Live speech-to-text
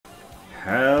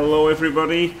Hello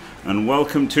everybody, and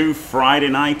welcome to Friday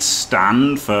Night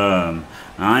Stand Firm.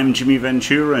 I'm Jimmy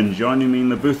Ventura, and joining me in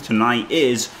the booth tonight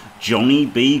is Johnny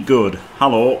B. Good.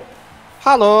 Hello.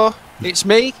 Hello, it's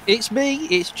me, it's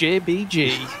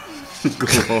JBG.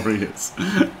 Glorious.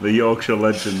 The Yorkshire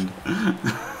legend.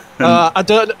 I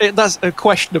don't, that's a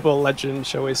questionable legend,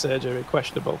 shall we say, Jimmy,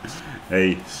 questionable.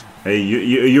 Hey,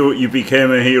 you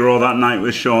became a hero that night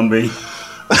with Sean B.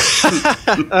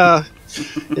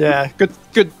 Yeah,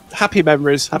 good, happy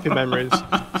memories. A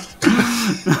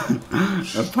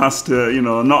past,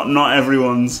 not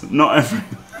everyone's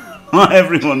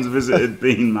visited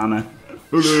Bean Manor.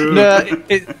 No,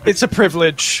 it's a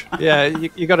privilege. Yeah,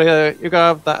 you gotta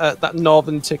have that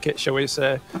northern ticket, shall we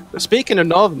say? But speaking of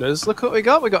northerners, look what we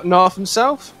got. We got north and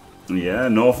south. Yeah,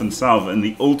 north and south, and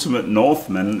the ultimate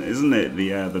Northmen, isn't it?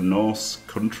 The Norse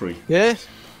country. Yeah,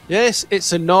 yes,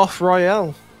 it's a North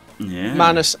Royale. Yeah.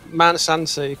 Minus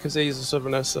Ansi, because he's a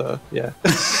southerner, so yeah.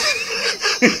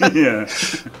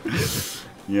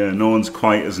 Yeah, no one's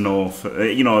quite as north.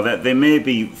 They may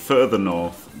be further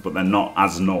north, but they're not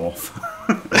as north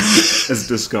as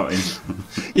the Scottish.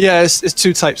 Yeah, it's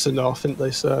two types of north, aren't they?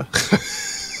 So.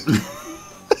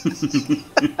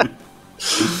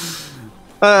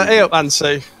 Hey up,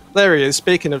 Ansi. There he is.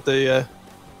 Speaking of the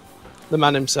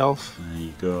man himself. There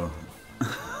you go.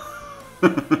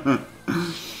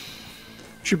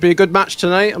 Should be a good match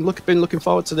tonight. Been looking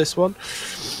forward to this one.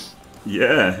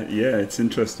 Yeah, it's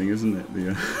interesting, isn't it?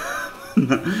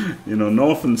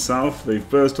 North and South, they've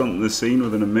burst onto the scene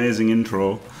with an amazing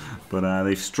intro, but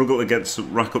they've struggled to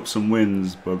rack up some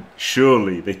wins. But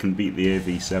surely they can beat the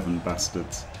AV7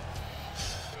 bastards.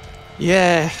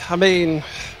 Yeah, I mean,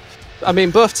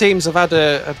 both teams have had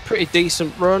a pretty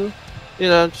decent run.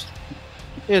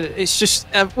 It's just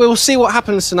we'll see what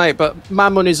happens tonight. But my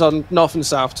money's on North and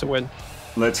South to win.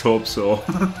 Let's hope so.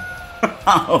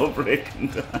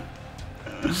 Heartbreaking.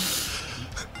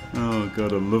 Oh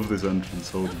god, I love this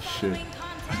entrance. Holy shit.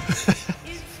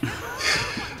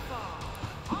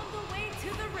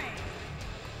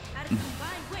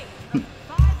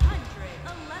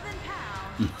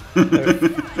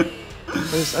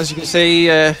 As you can see,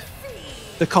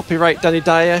 the copyright Danny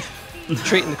Dyer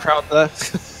treating the crowd there.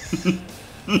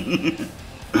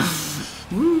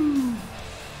 Woo.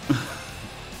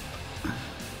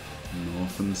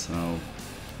 North and South.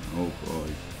 Oh boy.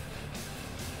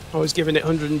 I was giving it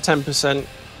 110%.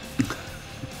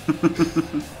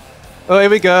 Oh, here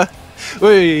we go.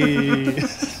 Whee.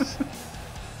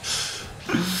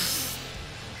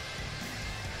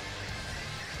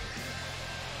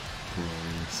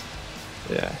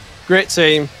 Yeah, great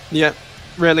team. Yeah,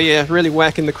 really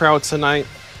working the crowd tonight.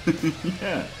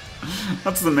 Yeah,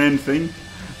 that's the main thing.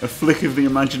 A flick of the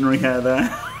imaginary hair there.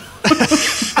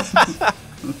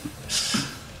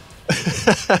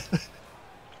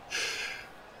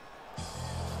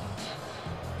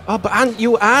 Oh, but Ant,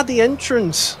 you are the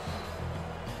entrance.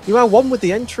 You are one with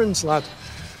the entrance, lad.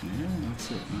 Yeah,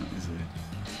 that's it. That is it.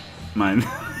 Mine.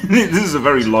 This is a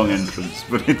very long entrance,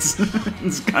 but it's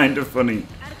kind of funny.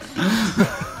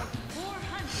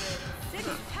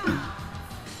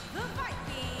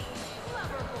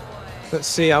 Let's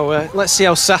see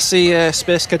how sassy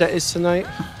Space Cadet is tonight.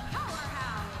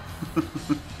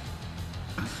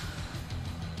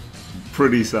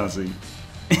 Pretty sassy.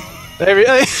 There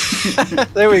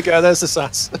we go. There's the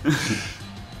sass. Do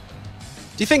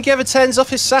you think he ever turns off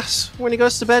his sass when he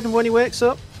goes to bed and when he wakes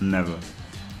up? Never.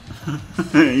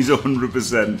 He's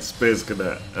 100% Space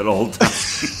Cadet at all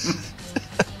times.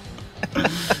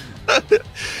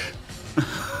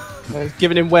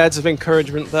 Giving him words of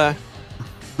encouragement there.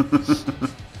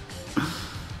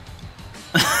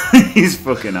 His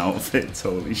fucking outfits,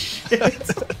 holy shit.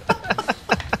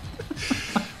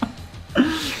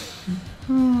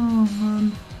 Oh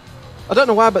man. I don't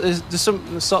know why, but there's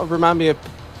something that sort of remind me of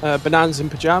bananas in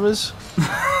pajamas.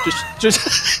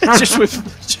 just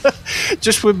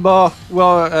with more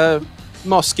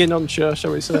skin on show,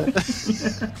 shall we say?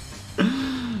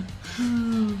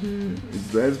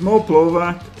 There's more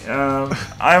Plovak.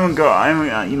 I haven't,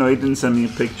 he didn't send me a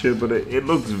picture, but it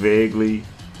looks vaguely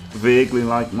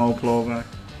like Mo Plovak,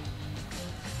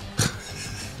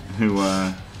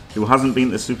 who hasn't been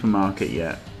to the supermarket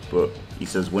yet, but he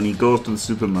says when he goes to the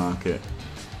supermarket,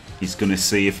 he's going to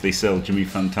see if they sell Jimmy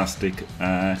Fantastic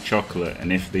chocolate,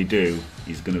 and if they do,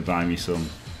 he's going to buy me some,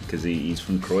 because he's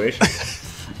from Croatia.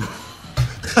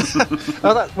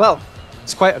 Well,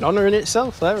 it's quite an honour in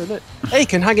itself there, isn't it? Hey, you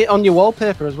can hang it on your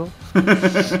wallpaper as well.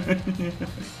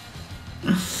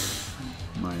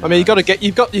 I mean, you've got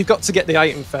to get the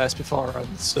item first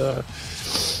beforehand. So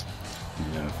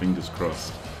yeah, fingers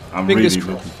crossed. I'm Fingers really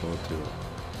crossed. looking forward to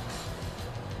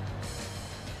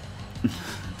it.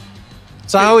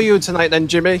 So how are you tonight then,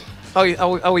 Jimmy? How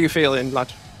are you feeling,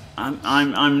 lad?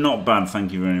 I'm not bad,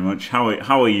 thank you very much. How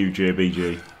are you,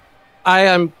 JBG? I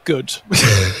am good.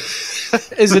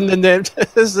 Isn't the name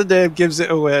as the name gives it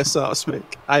away, so to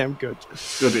speak. I am good.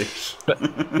 Goodish.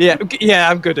 Yeah,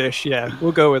 I'm goodish. Yeah,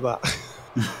 we'll go with that.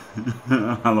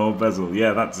 Hello, Bezel.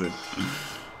 Yeah, that's it.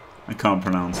 I can't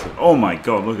pronounce it. Oh my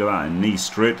god, look at that. A knee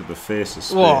straight to the face of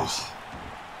space. Whoa.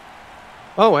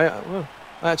 Oh, wait. Well,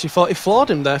 I actually thought he floored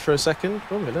him there for a second.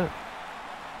 Oh, minute.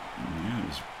 Yeah, it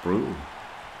was brutal.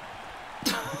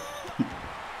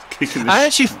 Kicking the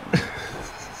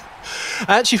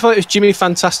I actually thought it was Jimmy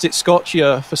Fantastic Scotch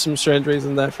year for some strange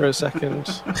reason there for a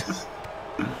second.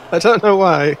 I don't know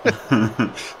why.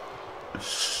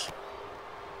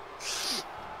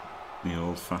 The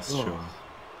old fast show.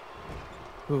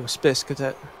 Oh, Space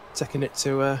Cadet taking it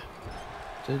to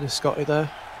the Scotty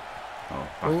there. Oh,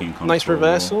 back in control. Nice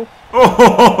reversal.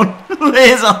 Oh,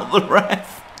 lays out the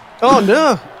ref. Oh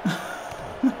no!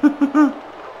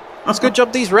 It's a good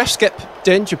job these refs get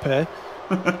danger pay.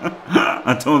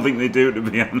 I don't think they do, to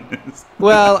be honest.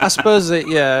 Well, I suppose that,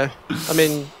 yeah. I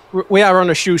mean, we are on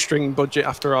a shoestring budget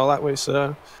after all, aren't we?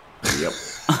 So. Yep.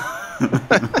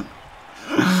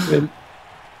 I mean,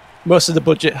 most of the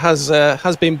budget has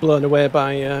been blown away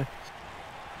by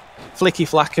Flicky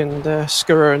Flack and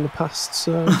Scurrer in the past.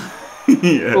 So.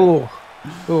 Yeah.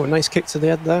 Oh, nice kick to the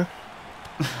head there.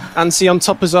 Ansi on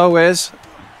top as always.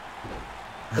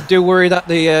 I do worry that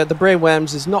the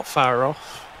brainworms is not far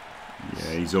off.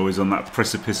 Yeah, he's always on that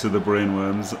precipice of the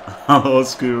brainworms. Hello,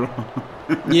 Scuro.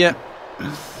 Yeah.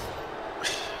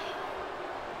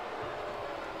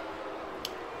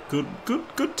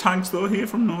 Good tags though here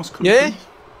from Norse Country.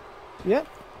 Yeah.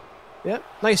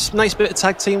 Nice bit of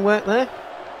tag team work there.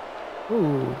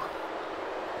 Ooh.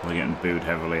 We're getting booed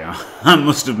heavily. I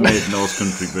must have made Norse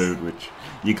Country booed, which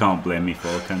you can't blame me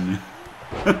for, can you?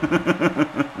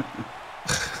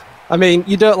 I mean,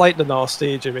 you don't like the Norse, do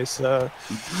you, Jimmy? So.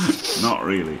 Not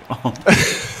really. Oh.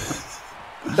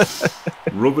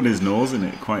 Rubbing his nose in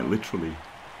it, quite literally.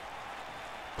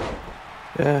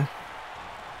 Yeah.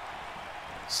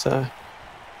 So.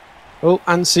 Oh,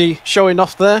 Ansi showing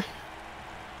off there.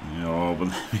 Oh, but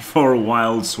before a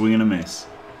wild swing and a miss.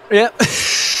 Yep.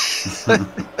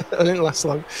 It didn't last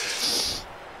long.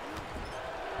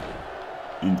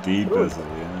 Indeed, Bezel,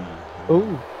 yeah.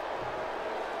 Oh.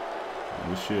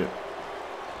 Oh shit.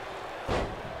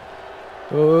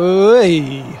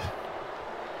 Oi.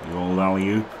 The old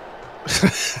alley-oop.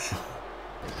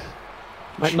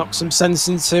 Might knock some sense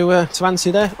into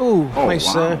Ansi there. Ooh, Oh, nice,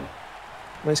 wow.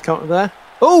 nice counter there.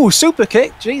 Oh, super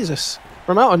kick, Jesus,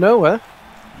 from out of nowhere.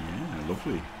 Yeah,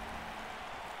 lovely.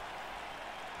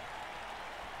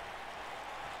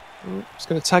 Just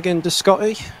going to tag in to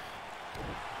Scotty.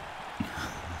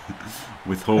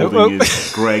 Withholding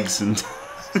his Greg's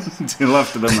until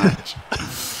after the match.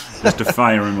 Just to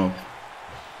fire him up.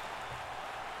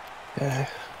 Yeah.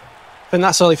 I think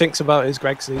that's all he thinks about is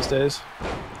Greg's these days.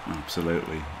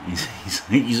 Absolutely.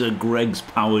 He's a Greg's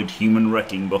powered human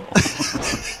wrecking ball.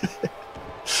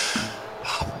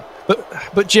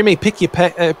 But Jimmy, pick your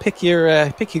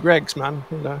Greg's, man.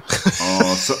 You know.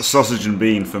 Oh, sausage and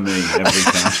bean for me every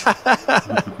time.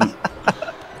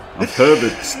 I've heard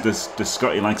that the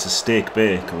Scotty likes a steak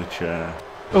bake, which. I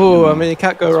mean, you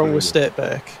can't go wrong with steak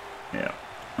bake. Yeah.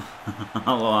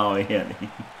 Hello, how are you?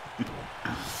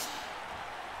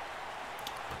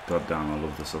 God damn, I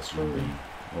love the sausage and bean.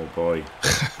 Oh boy.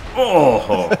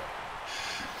 Oh.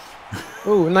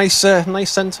 Oh, nice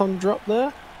senton drop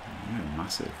there. Yeah,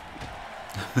 massive.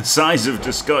 The size of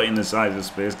Scotty and the size of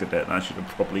Space Cadet, that should have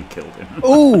probably killed him.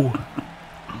 Oh!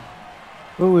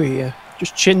 Oh, yeah.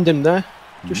 Just chinned him there.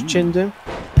 Just chinned him.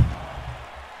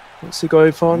 What's he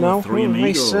going for now? Three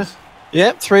amigos. Nice,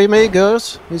 yep, 3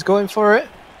 amigos. He's going for it.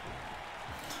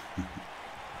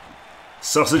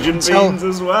 Sausage and beans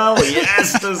as well.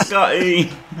 Yes, to Scotty.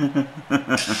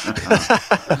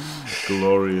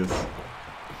 Glorious.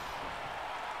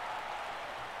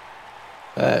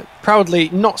 Proudly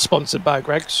not sponsored by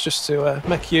Greg's, just to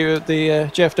make you the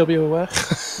JFW aware.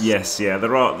 Yes, yeah,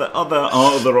 there are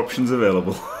other options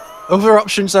available. Other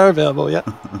options are available, yeah.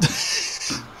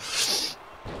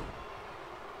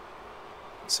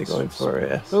 What's he going for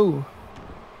here? Oh.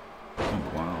 Oh,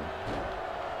 wow.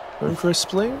 Going for a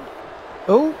spleen?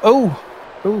 Oh,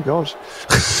 God.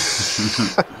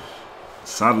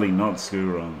 Sadly not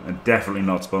Scuro, and definitely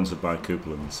not sponsored by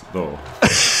Couplands, though.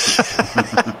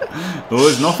 Though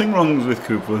there's nothing wrong with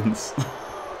Couplands.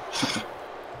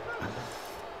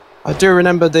 I do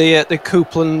remember the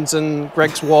Couplands and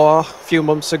Greg's War a few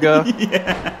months ago.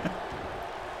 Yeah.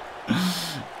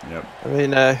 Yep. I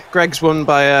mean, Greg's won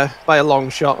by a long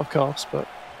shot, of course, but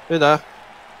you know,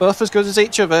 both as good as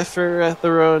each other for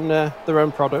their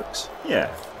own products. Yeah.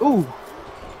 Ooh.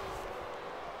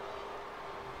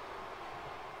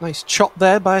 Nice chop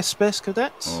there by Space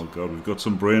Cadets. Oh god, we've got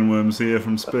some brainworms here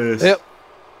from space. Yep.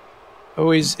 Oh,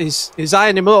 he's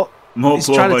eyeing him up. More He's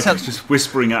trying to just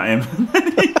whispering at him.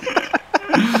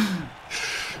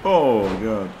 Oh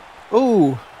god.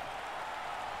 Ooh.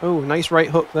 Oh, nice right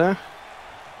hook there.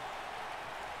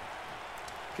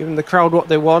 Giving the crowd what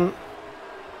they want.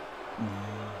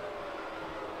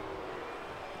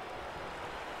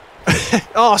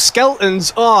 Oh,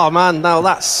 skeletons! Oh man, now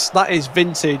that is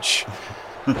vintage.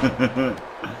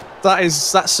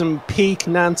 That's some peak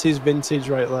Nantes vintage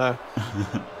right there.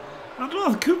 I don't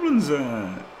know. The Couplands,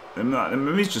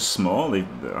 maybe it's just small. I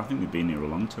think they've been here a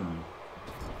long time.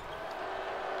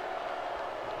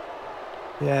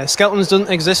 Yeah, skeletons doesn't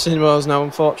exist in Wales now,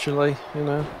 unfortunately. You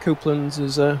know, Couplands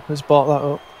has bought that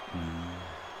up.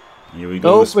 Here we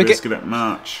go. Space Cadet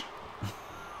March.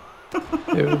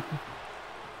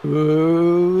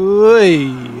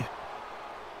 Ooh.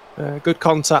 Good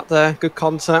contact there. Good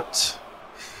contact.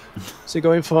 What's he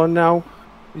going for now?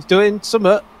 He's doing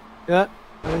something. Yeah.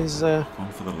 He's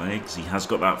going for the legs. He has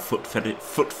got that foot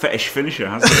fetish finisher,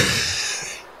 hasn't he?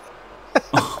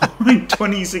 Oh, like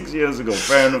 26 years ago.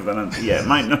 Fair enough then. Yeah, it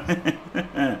might not.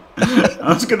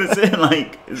 I was going to say,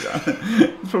 like, it's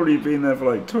probably been there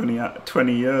for like 20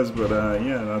 years, but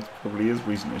yeah, that probably is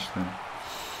recentish then.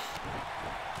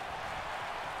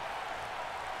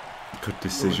 Good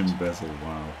decision, Bezel.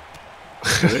 Wow.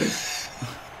 It is.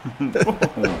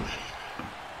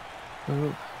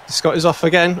 Oh. Scott is off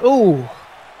again. Oh,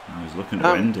 he's looking to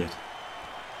end it.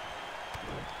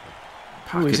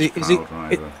 Is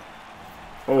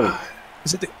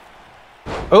it?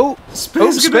 Oh,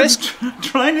 Space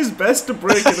trying his best to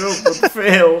break it up, but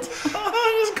failed.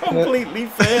 Just completely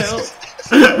failed.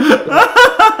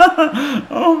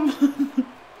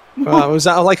 Was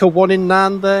that like a 1 in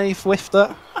 9 there? He whiffed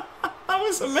that. That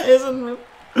was amazing.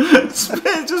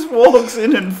 Space just walks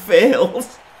in and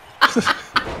fails.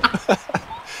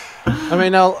 I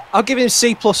mean, I'll give him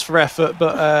C+ for effort,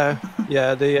 but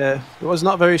yeah, it was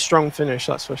not a very strong finish,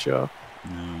 that's for sure.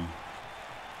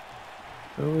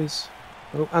 No.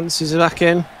 Ansi's back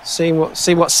in, seeing what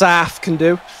Saf can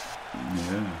do.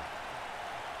 Yeah.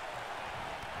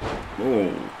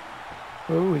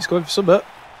 Oh, he's going for some bit.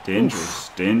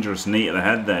 Dangerous knee to the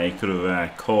head there. He could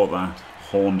have caught that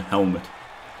horned helmet.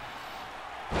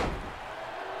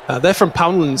 They're from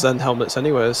Poundlands then helmets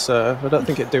anyway, so I don't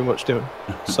think it'd do much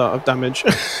sort of damage.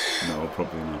 No,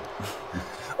 probably not.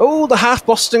 Oh, the half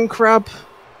Boston crab.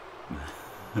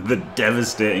 The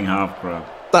devastating half crab.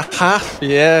 The half,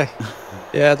 yeah.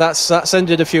 Yeah, that's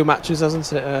ended a few matches,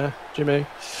 hasn't it, Jimmy? It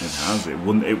has. It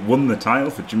won the title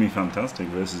for Jimmy Fantastic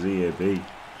versus EAB.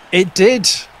 It did.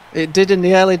 It did in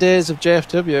the early days of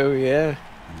JFW, yeah.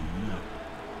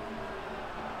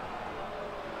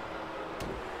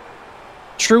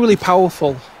 Truly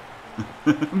powerful.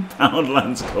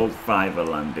 Poundland's called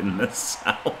Fiverland in the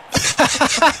south.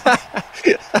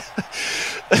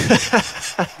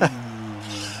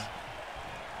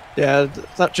 Yeah,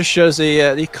 that just shows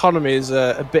the economy is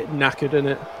a bit knackered, isn't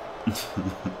it?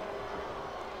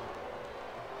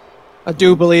 I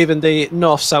do believe in the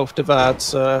north-south divide,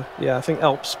 so yeah, I think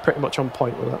Alp's pretty much on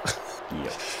point with that.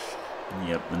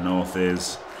 Yep, the north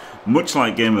is... Much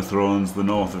like Game of Thrones, the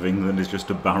north of England is just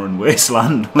a barren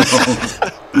wasteland with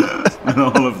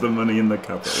all of the money in the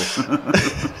capital.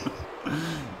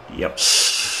 Yep.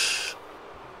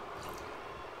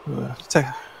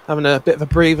 Having a bit of a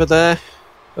breather there.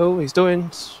 Oh, what's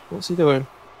he doing?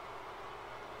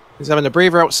 He's having a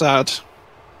breather outside.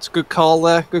 It's a good call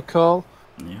there, good call.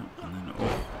 Yeah, and then,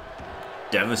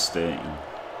 devastating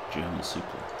German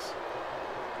suplex.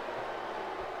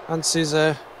 Ansi's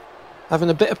having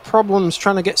a bit of problems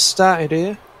trying to get started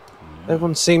here. Yeah.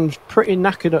 Everyone seems pretty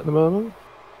knackered at the moment.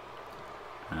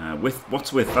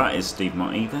 What's with that is, Steve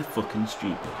Motti, they're fucking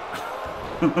stupid.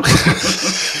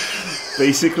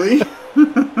 Basically.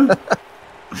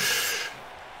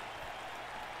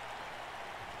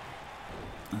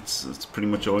 That's pretty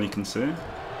much all you can say.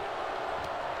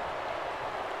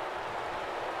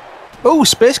 Oh,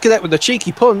 Space Cadet with a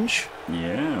cheeky punch.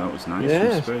 Yeah, that was nice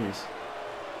from Space.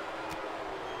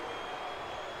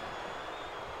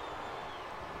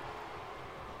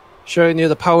 Showing you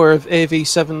the power of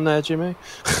AV7 there, Jimmy.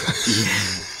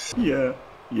 Yeah,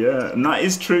 and that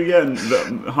is true, yeah.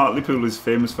 And Hartlepool is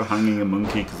famous for hanging a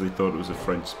monkey because they thought it was a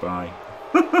French spy.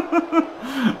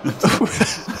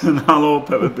 And hello,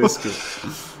 Pepper Biscuit.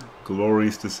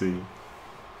 Glorious to see you.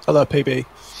 Hello, PB.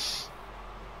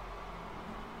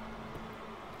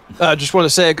 I just want to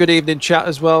say a good evening, chat,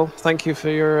 as well. Thank you for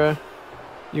your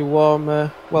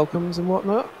warm welcomes and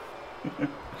whatnot.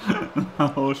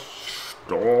 Oh,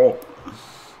 stop.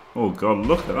 Oh, God,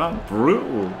 look at that.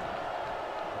 Brutal.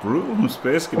 Brutal from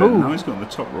Space Cadet. Ooh. Now he's got on the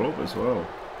top rope as well.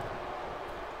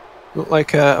 Look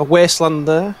like a wasteland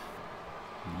there.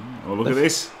 Oh, look at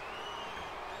this.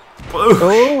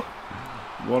 Oh.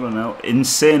 What an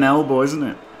insane elbow, isn't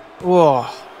it? Whoa.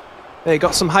 Hey,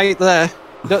 got some height there.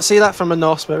 You don't see that from a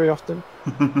Norse very often.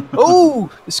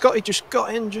 Oh! The Scotty just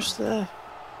got in just there.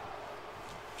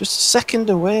 Just a second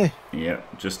away. Yeah,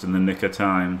 just in the nick of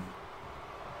time.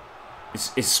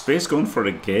 Is Space going for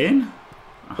it again?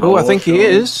 Oh, I think he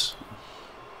is.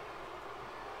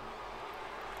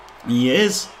 He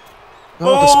is.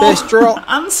 Oh, the space drop.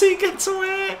 Ansi gets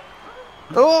away.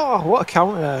 Oh, what a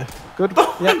counter. Good.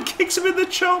 Oh, Yep. and kicks him in the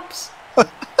chops.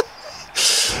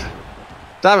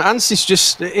 Damn it, Ansi's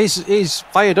just, he's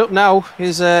fired up now.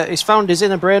 He's found his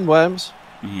inner brainworms.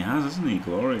 He has, isn't he?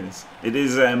 Glorious. It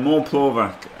is Mo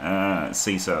Plovak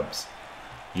CSABs.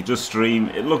 He does stream.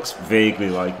 It looks vaguely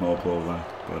like Mo Plovak,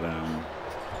 but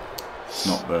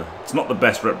it's not the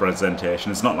best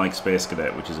representation. It's not like Space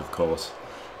Cadet, which is of course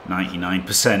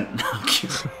 99%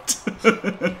 accurate.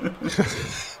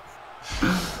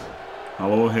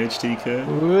 Hello, HTK.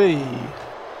 Whee.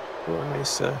 Oh,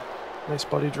 nice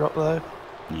body drop there.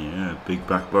 Yeah, big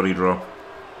back body drop.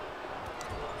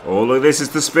 Oh, look, this is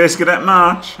the Space Cadet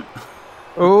march.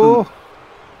 Oh.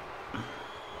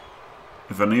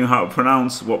 If I knew how to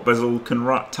pronounce what Bezel can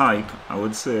type, I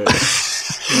would say it.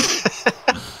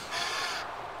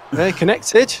 They're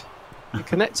connected. They're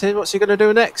connected. What's he going to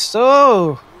do next?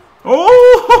 Oh.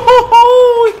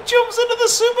 Oh, he jumps into the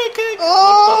super kick.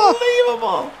 Oh.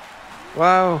 Unbelievable.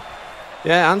 Wow.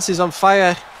 Yeah, Ansi's on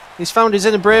fire. He's found his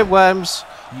inner brainworms.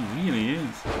 He really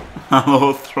is.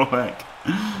 Hello, Throwback.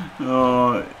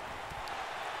 Oh,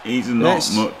 he's not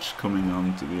much coming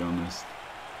on, to be honest.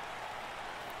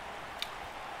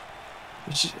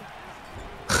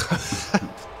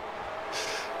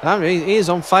 Damn, he is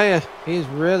on fire. He is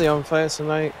really on fire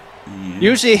tonight. Yeah.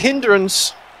 Usually a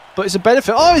hindrance, but it's a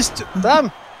benefit. Oh, he's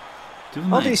damn.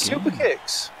 Doing All that these again. super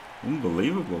kicks.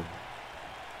 Unbelievable.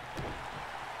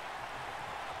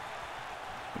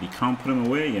 But he can't put him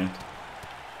away yet.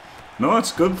 No,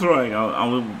 it's good throwing. I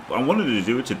wanted to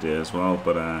do it today as well,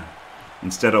 but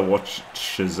instead I watched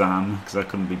Shazam because I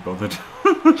couldn't be bothered.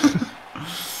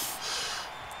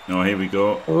 Oh, here we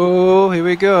go. Oh, here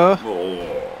we go.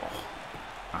 Oh,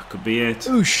 that could be it.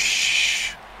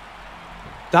 Oosh.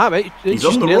 Damn it. He's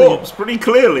on the ropes pretty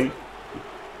clearly.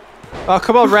 Oh,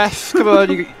 come on, ref. Come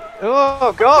on.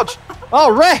 Oh, God.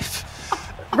 Oh, ref.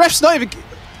 Ref's not even...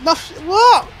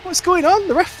 What? What's going on?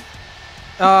 The ref...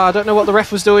 Oh, I don't know what the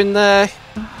ref was doing there.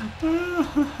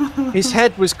 His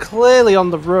head was clearly on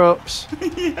the ropes.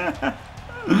 Yeah.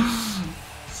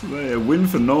 So a win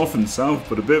for North and South,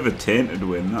 but a bit of a tainted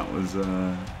win. That was...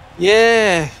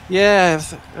 Yeah. We're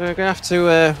going to have to...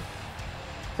 I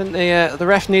think the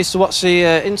ref needs to watch the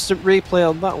instant replay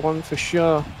on that one for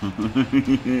sure.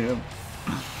 Yeah.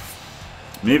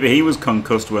 Maybe he was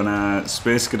concussed when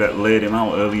Space Cadet laid him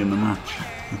out early in the match.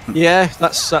 Yeah,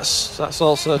 that's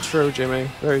also true, Jimmy.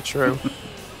 Very true.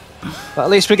 But at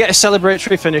least we get a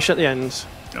celebratory finish at the end.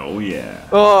 Oh yeah.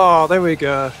 Oh, there we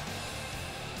go.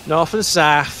 North and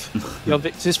South, your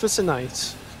victors for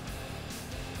tonight.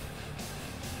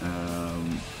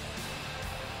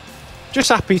 Just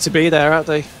happy to be there, aren't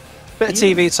they? Bit of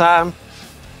TV time.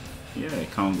 Yeah,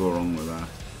 can't go wrong with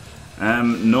that.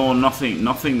 No,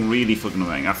 nothing really fucking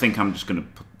amazing. I think I'm just gonna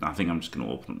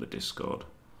open up the Discord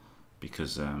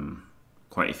because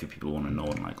quite a few people want to know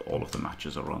when like all of the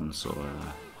matches are on. So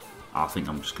I think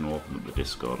I'm just gonna open up the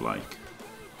Discord like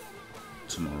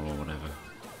tomorrow or whatever.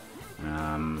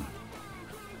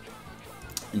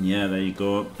 And yeah, there you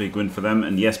go, big win for them.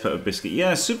 And yes, Pepper Biscuit.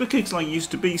 Yeah, super kicks like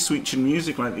used to be Sweet Chin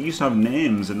Music. Like they used to have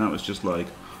names, and that was just like,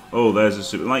 oh, there's a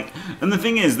super like. And the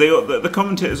thing is, the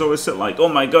commentators always said like, oh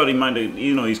my god, he might have,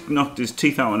 he's knocked his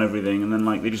teeth out and everything, and then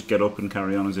like they just get up and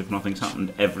carry on as if nothing's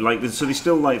happened. So they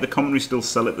still like the commentary still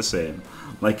sell it the same,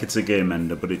 like it's a game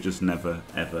ender, but it just never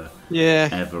ever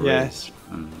is.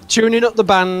 Tuning up the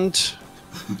band.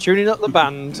 Tuning up the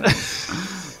band.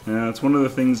 Yeah, it's one of the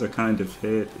things I kind of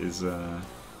hate is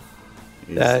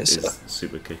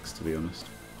super kicks, to be honest.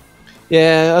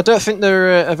 Yeah, I don't think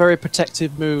they're a very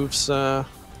protective move, so...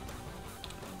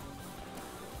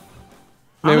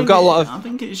 I mean, we've got a lot of. I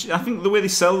think the way they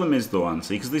sell them is though, Ansi,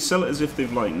 because they sell it as if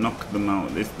they've like knocked them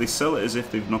out. They sell it as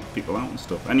if they've knocked people out and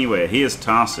stuff. Anyway, here's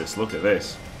Tarsus. Look at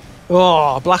this.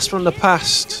 Oh, blast from the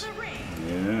past.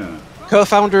 Yeah.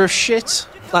 Co-founder of Shit.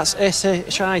 That's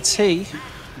SHIT.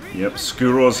 Yep.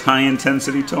 Skuro's high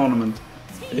intensity tournament.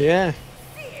 Yeah.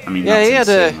 I mean, yeah, that's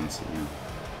he insane, had Ansi,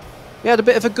 he had a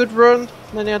bit of a good run, and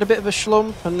then he had a bit of a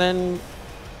slump, and then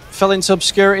fell into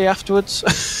obscurity afterwards.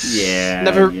 Yeah.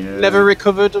 Never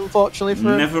recovered, unfortunately,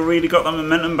 for him. Never really got that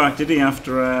momentum back, did he?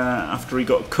 After he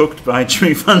got cooked by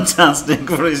Jimmy Fantastic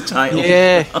for his title.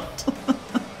 Yeah.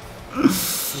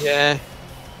 Yeah.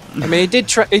 I mean, he did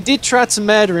try to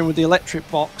murder him with the electric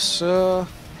box. So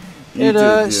He did,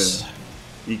 yeah.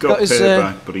 He got his,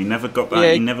 payback, but he never got that.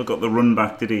 Yeah, he never got the run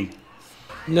back, did he?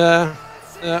 No.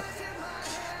 Yeah.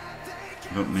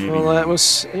 But maybe. Well, it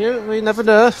was. We never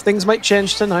know. Things might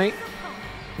change tonight.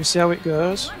 We'll see how it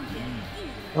goes.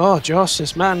 Oh,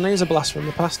 Justice, man, he's a blast from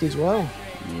the past as well.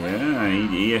 Yeah,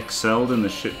 he excelled in the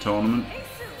Shit tournament.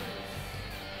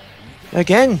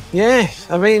 Again, yeah.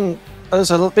 I mean, there's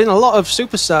been a lot of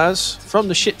superstars from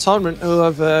the Shit tournament who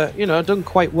have, done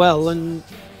quite well and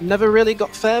never really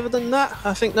got further than that.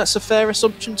 I think that's a fair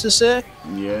assumption to say.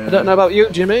 Yeah. I don't know about you,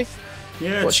 Jimmy.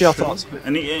 Yeah. What's your thoughts?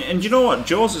 And you know what?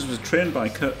 Joseph was trained by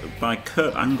Kurt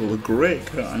Angle, the great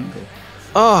Kurt Angle.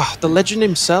 Oh, the legend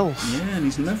himself. Yeah, and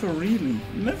he's never really.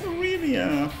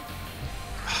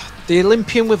 The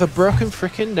Olympian with a broken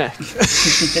freaking neck.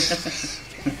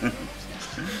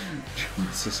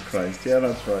 Jesus Christ! Yeah,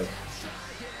 that's right.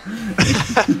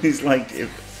 He's like a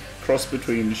cross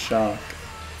between Shark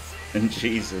and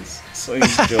Jesus. So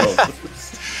he's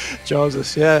Joseph.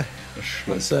 Joseph, yeah.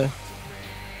 That's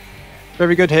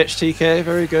very good HTK,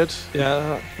 very good.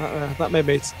 Yeah, that made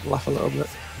me laugh a little bit.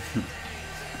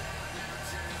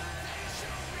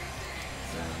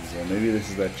 So maybe this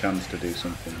is their chance to do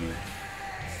something here.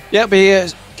 Yeah,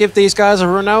 give these guys a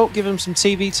run out, give them some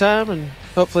TV time, and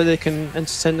hopefully they can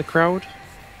entertain the crowd.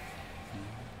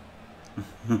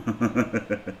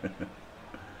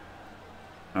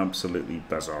 Absolutely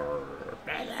bizarre.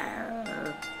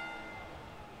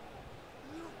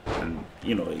 And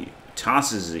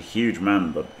Tarsus is a huge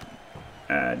man, but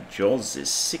Jaws is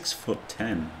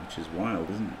 6'10", which is wild,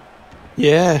 isn't it?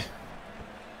 Yeah.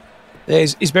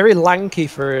 He's very lanky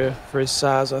for his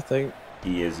size, I think.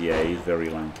 He is, yeah, he's very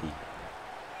lanky.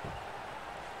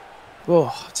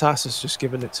 Oh, Tarsus just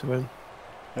giving it to him.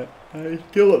 I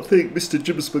still don't think Mr.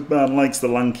 Jibbs McMahon likes the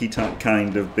lanky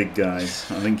kind of big guys.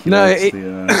 I think he likes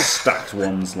the stacked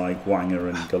ones like Wanger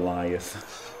and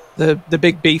Goliath. The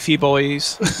big beefy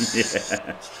boys.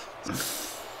 Yeah.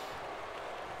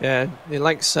 Yeah, he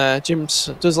likes Jim's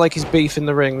does like his beef in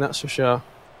the ring, that's for sure.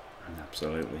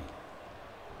 Absolutely.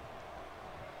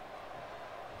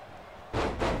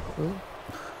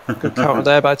 Good counter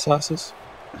there by Tarsus.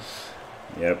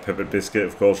 Yeah, Pepper Biscuit,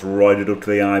 of course, roided up to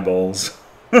the eyeballs.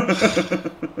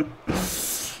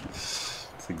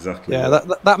 That's exactly. Yeah,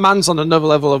 that man's on another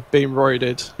level of being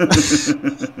roided.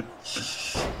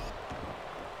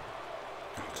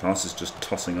 Tarsus just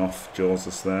tossing off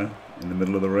Joseph there in the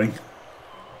middle of the ring.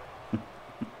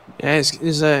 Yeah,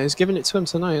 he's giving it to him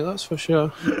tonight, that's for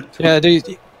sure. Yeah,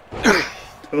 dude.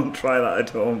 Don't try that at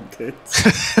home, kids.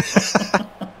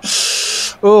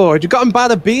 Oh, you got him by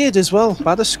the beard as well,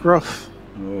 by the scruff.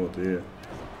 Oh dear.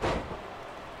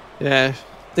 Yeah,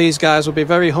 these guys will be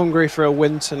very hungry for a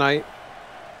win tonight.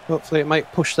 Hopefully it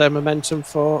might push their momentum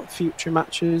for future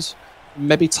matches.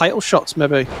 Maybe title shots,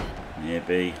 maybe.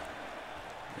 Maybe.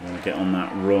 They want to get on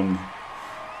that rung.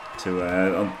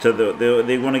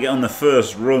 They want to get on the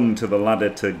first rung to the ladder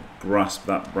to grasp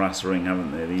that brass ring,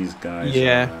 haven't they? These guys.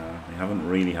 Yeah. They haven't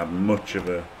really had much of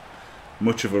a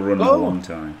run in a long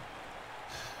time.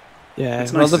 Yeah,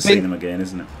 it's nice to see them again,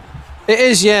 isn't it? It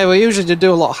is, yeah. We usually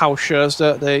do a lot of house shows,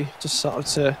 don't they? Just sort of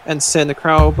to entertain the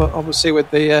crowd. But obviously, with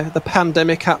the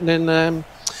pandemic happening,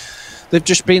 they've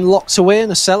just been locked away in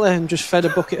a cellar and just fed a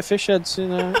bucket of fish heads. You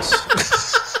know.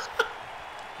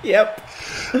 Yep.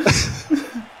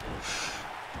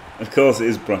 Of course, it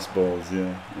is brass balls.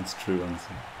 Yeah, it's true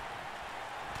answer.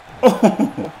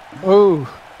 Oh!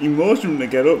 He motioned him to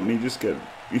get up, and he just got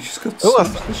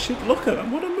smashed the shit. Look at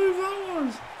him! What a move that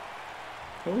was!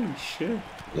 Holy shit!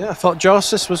 Yeah, I thought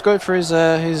Joseph was going for his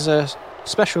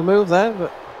special move there,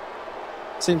 but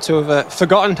seemed to have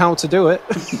forgotten how to do it.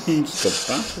 He just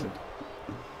got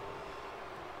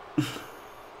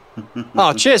battered.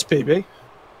 Oh, cheers, PB.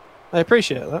 I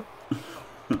appreciate that.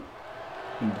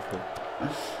 Wonderful.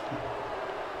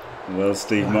 Well,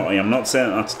 Steve Motley, I'm not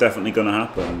saying that's definitely going to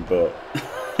happen, but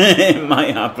it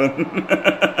might happen.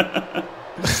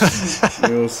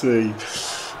 We'll see.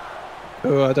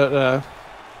 Oh, I don't know.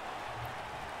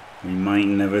 We might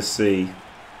never see.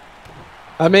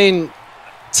 I mean,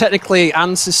 technically,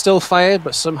 Ants is still fired,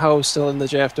 but somehow still in the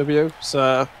JFW.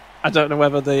 So I don't know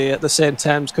whether the same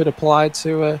terms could apply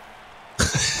to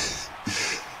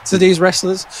to these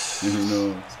wrestlers. Who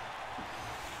knows?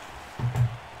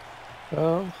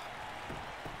 Oh,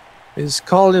 he's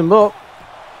calling him up.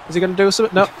 Is he going to do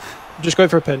something? No, just going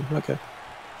for a pin. Okay.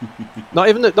 not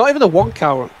even a 1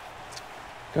 count.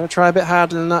 Gonna try a bit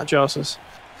harder than that, Joseph.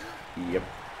 Yep.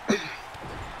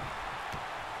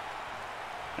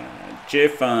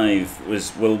 J5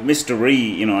 was, well, Mr.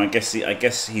 E, you know, I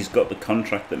guess he's got the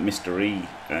contract that Mr. E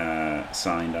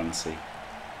signed, Ansi.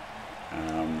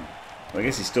 I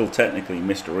guess he's still technically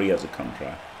Mr. E has a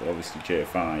contract, but obviously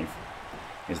J5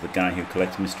 is the guy who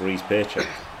collects Mr. E's paycheck.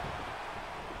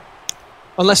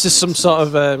 Unless there's some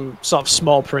sort of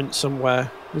small print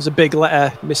somewhere. There's a big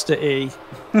letter Mr. E,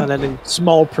 and then in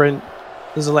small print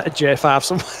there's a letter J5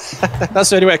 somewhere. That's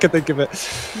the only way I can think of it.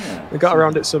 Yeah, we got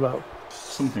around it somehow.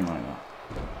 Something like that.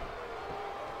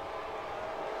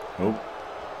 Oh,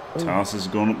 Tars has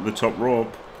gone up the top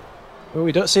rope. Oh,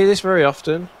 we don't see this very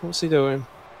often. What's he doing?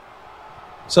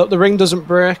 So the ring doesn't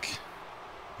break.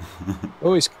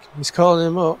 Oh, he's calling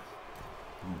him up.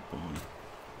 Oh boy!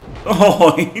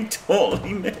 Oh, he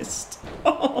totally missed.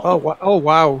 Oh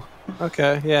wow.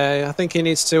 Okay, yeah, I think he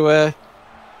needs to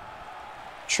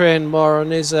train more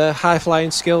on his high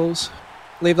flying skills.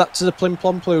 Leave that to the Plim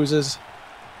Plom Ploozers.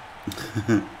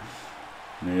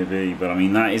 Maybe, but I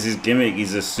mean that is his gimmick.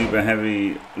 He's a super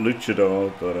heavy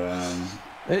luchador, but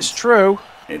it's true.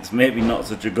 It's maybe not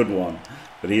such a good one.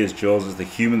 But he is Jaws as the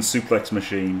human suplex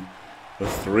machine.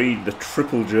 The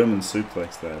triple German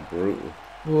suplex there, brutal.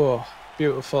 Whoa,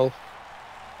 beautiful.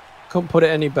 Couldn't put it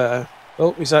any better.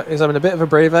 Oh, he's having a bit of a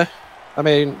breather. I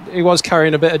mean, he was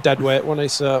carrying a bit of dead weight when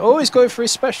he's... oh, he's going for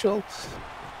his special.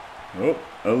 Oh,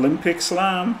 Olympic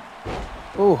Slam.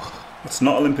 Oh. It's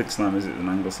not Olympic Slam, is it? An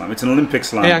angle slam. It's an Olympic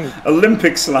Slam.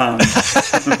 Olympic Slam.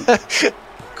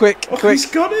 quick. He's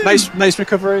got it. Nice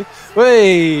recovery.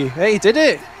 Hey, he did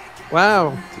it.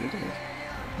 Wow.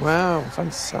 Wow,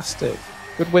 fantastic.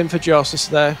 Good win for Josus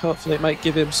there. Hopefully it might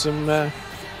give him some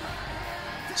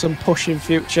push in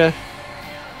future.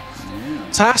 Yeah.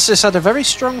 Tarsus had a very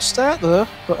strong start though,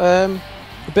 but a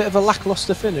bit of a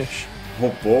lackluster finish.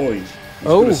 Oh boy. He's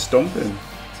gonna stomp him.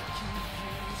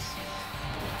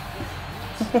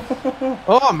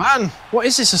 Oh man, what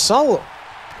is this assault?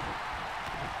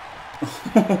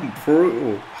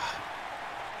 Brutal.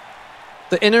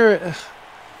 The inner...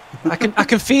 I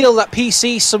can feel that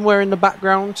PC somewhere in the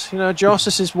background. You know,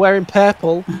 Josus is wearing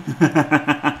purple.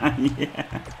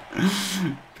 Yeah.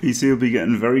 PC will be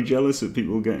getting very jealous of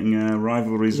people getting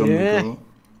rivalries on the go.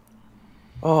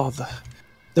 Oh,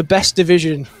 the best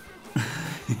division.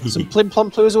 Some Plim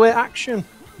Plom Ploozerweight action.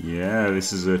 Yeah,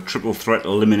 this is a triple threat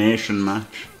elimination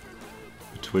match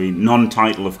between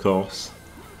non-title, of course,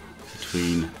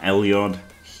 between Elyod,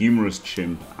 Humorous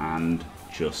Chimp, and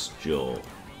Just Joe.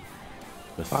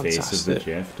 The face of the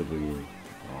JFW.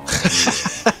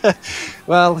 Oh,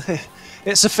 well,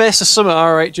 it's the face of summer,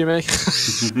 all right, Jimmy.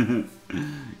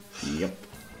 Yep.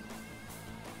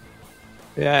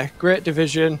 Yeah, great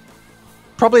division.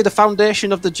 Probably the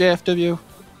foundation of the JFW,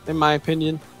 in my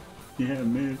opinion. Yeah,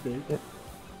 maybe.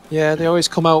 Yeah, they always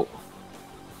come out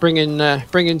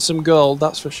bringing some gold,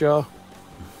 that's for sure.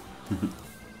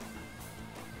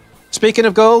 Speaking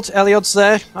of gold, Elyod's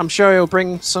there. I'm sure he'll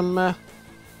bring some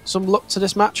luck to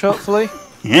this match, hopefully.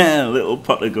 Yeah, a little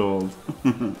pot of gold.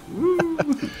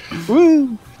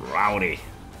 Woo! Rowdy.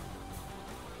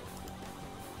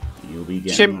 You'll be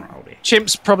getting rowdy.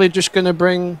 Chimp's probably just going to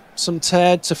bring some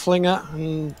turd to fling at,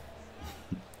 and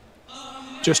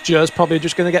Just Joe's probably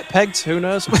just going to get pegged. Who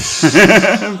knows?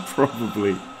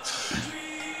 Probably.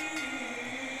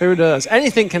 Who knows?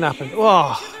 Anything can happen.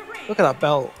 Whoa, look at that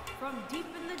belt.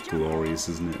 Glorious,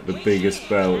 isn't it? The biggest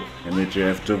belt in the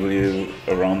JFW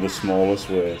around the smallest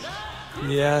waist.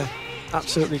 Yeah,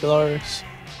 absolutely glorious.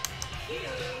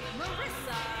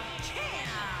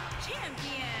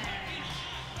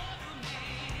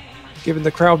 Giving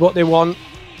the crowd what they want.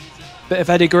 Bit of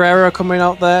Eddie Guerrero coming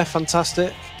out there,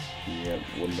 fantastic. Yeah,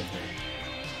 wonderful.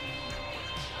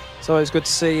 It's always good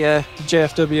to see the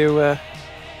JFW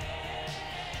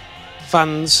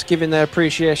fans giving their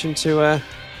appreciation to a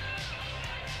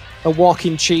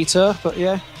walking cheetah, but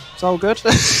yeah, it's all good.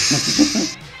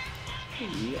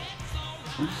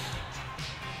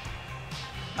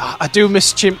 I do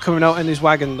miss Chimp coming out in his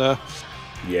wagon though.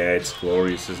 Yeah, it's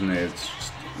glorious, isn't it? It's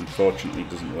just, unfortunately,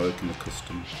 doesn't work in the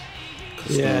custom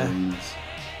arenas.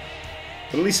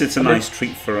 But at least it's a nice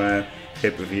treat for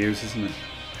pay-per-views, isn't it?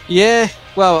 Yeah.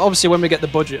 Well, obviously, when we get the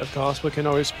budget, of course, we can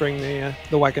always bring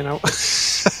the wagon out.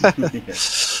 Yeah.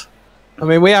 I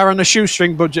mean, we are on a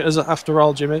shoestring budget, after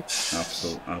all, Jimmy.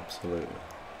 Absolutely.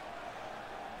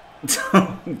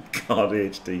 Oh God,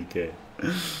 HDK.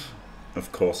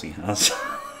 Of course he has.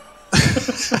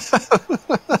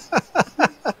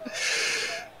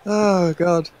 Oh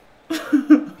God.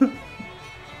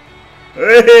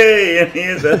 Hey, and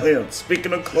here's Elliot.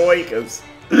 Speaking of cloacas.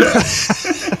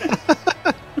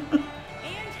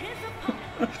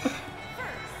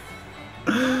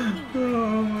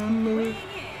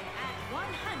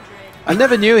 I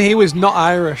never knew he was not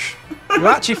Irish. You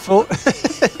actually fooled.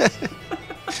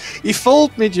 You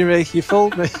fooled me, Jimmy. You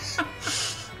fooled me.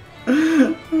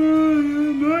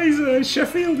 No, he's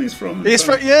Sheffield. He's from. He's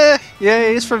from. Yeah,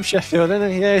 he's from Sheffield, isn't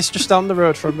he? Yeah, he's just down the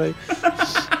road from me.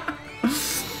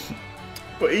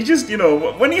 But he just, you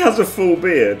know, when he has a full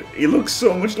beard, he looks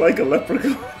so much like a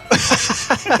leprechaun.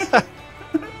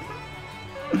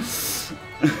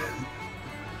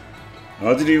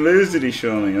 Oh, did he lose? Did he,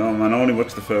 Shawnee? Oh man, I only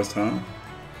watched the first half.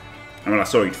 I mean, I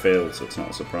saw he'd failed, so it's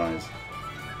not a surprise.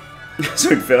 So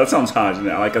he'd failed. That sounds hard, isn't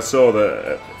it? Like, I saw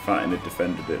that fighting had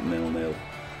defended it 0-0.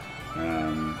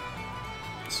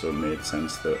 So it made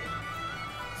sense that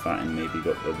fighting maybe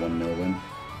got the 1-0 win.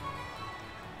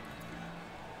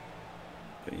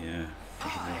 But yeah,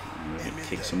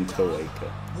 kick some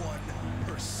cloaca.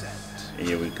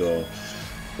 Here we go.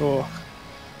 Oh.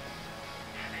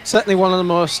 Certainly one of the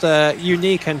most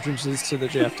unique entrances to the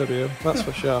JFW, that's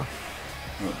for sure.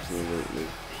 Absolutely.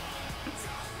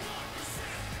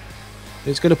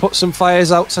 He's going to put some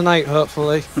fires out tonight,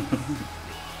 hopefully.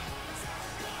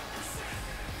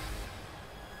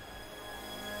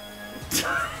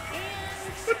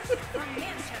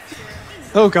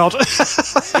 Oh God.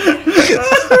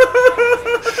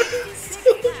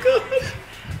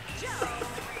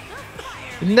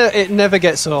 No, it never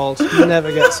gets old. It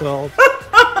never gets old.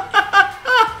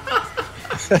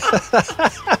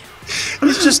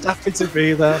 He's just happy to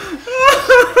be there.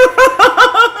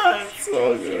 It's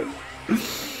so good.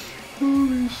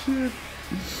 Holy shit.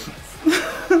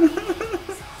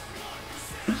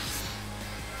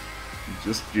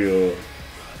 Just Joe.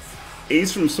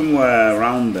 He's from somewhere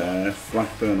around there,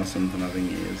 Blackburn or something. I think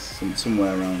he is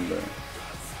somewhere around there.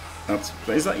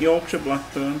 Is that Yorkshire,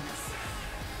 Blackburn?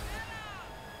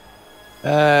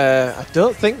 I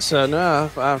don't think so. No,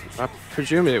 I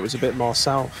presume it was a bit more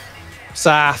south.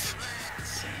 South.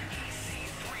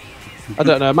 I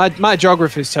don't know. My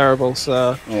geography is terrible,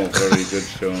 so. Oh, very good,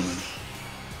 Sean.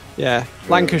 Yeah,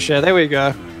 Lancashire. There we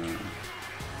go.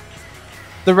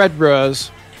 The Red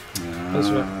Rose. That's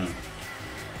right.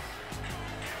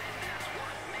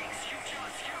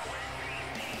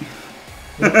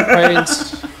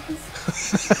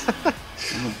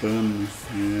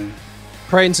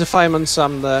 Praying to Fireman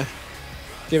Sam there,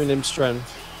 giving him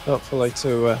strength, hopefully,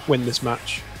 to win this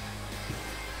match.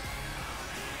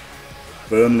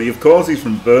 Burnley, of course he's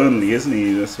from Burnley, isn't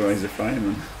he? That's why he's a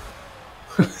fireman.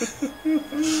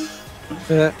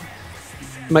 Yeah.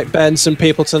 Might burn some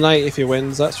people tonight if he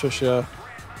wins, that's for sure.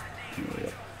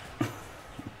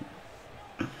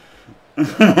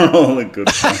 All a good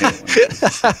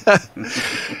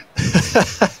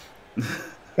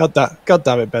God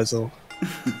damn it, Bezel.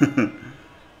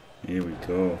 Here we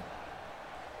go.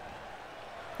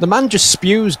 The man just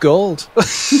spews gold.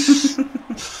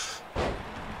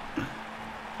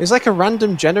 He's like a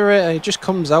random generator. He just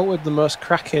comes out with the most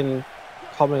cracking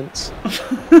comments.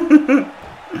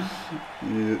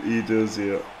 He does,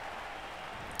 yeah.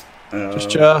 Just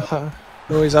Joe.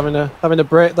 Oh, he's having a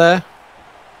break there.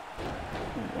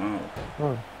 Wow.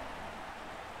 Oh.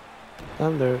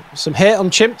 And there's some hate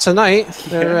on Chimp tonight.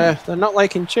 They're not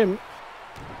liking Chimp.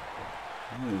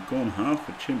 Oh, going hard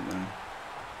for Chimp now.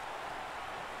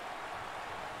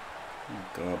 Oh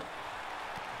God.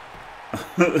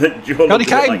 Joe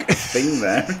looked like a thing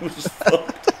there. It was just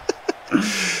fucked.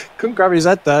 Couldn't grab his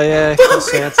head there, yeah. Couldn't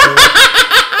say it.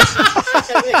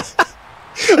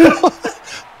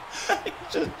 He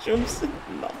just jumps in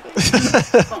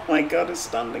nothing. Oh my God, a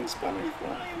standing Spanish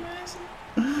fly, amazing.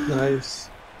 Nice.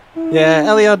 Yeah,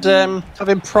 Elliot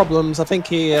having problems. I think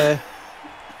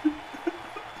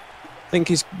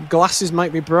his glasses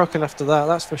might be broken after that,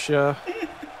 that's for sure.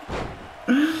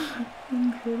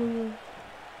 Incredible.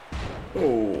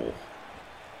 Oh.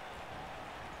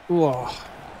 Whoa.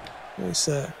 Nice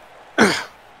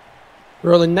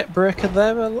rolling neck breaker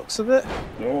there by the looks of it.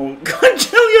 Oh, God,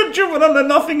 Jill, you're jumping on the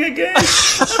nothing again.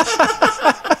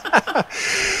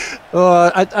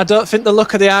 Oh, I don't think the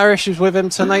luck of the Irish is with him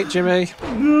tonight, Jimmy.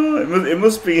 No, It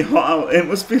must be hot out. It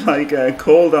must be like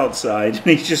cold outside, and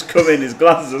he's just come in. His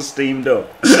glasses are steamed up,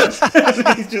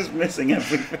 and he's just missing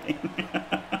everything.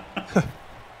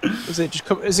 Has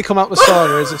he come out the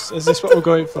sauna? Is this what we're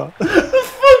going for? The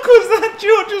fuck was that?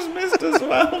 Joe just missed as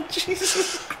well.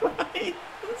 Jesus Christ!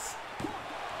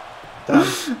 Damn.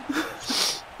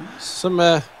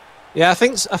 Yeah, I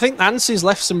think Nancy's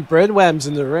left some brainworms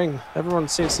in the ring. Everyone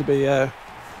seems to be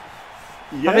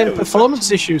having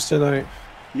performance issues tonight.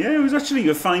 Yeah, it was actually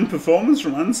a fine performance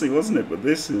from Nancy, wasn't it? But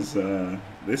this is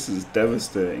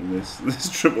devastating. This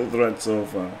triple threat so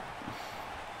far.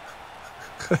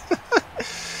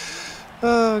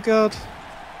 Oh God.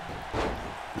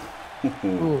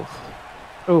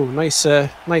 Oh, nice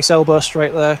elbow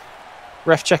straight there.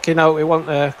 Ref checking out. We want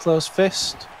a closed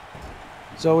fist.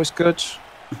 It's always good.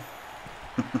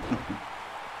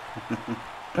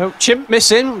 Oh, Chimp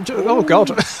missing. Oh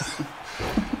God.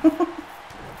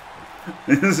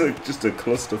 This is just a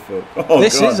clusterfuck. Oh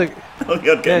this God. Is a. Oh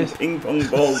God, getting ping pong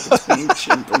balls between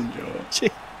Chimp and Joe.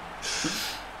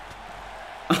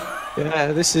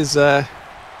 Yeah, this is a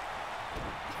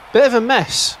bit of a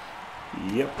mess.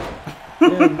 Yep.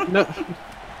 Yeah, no.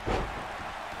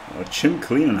 Oh, Chimp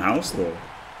cleaning house though.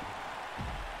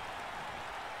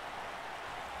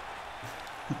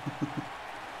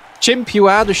 Chimp, you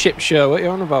are the ship show. What are you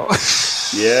on about?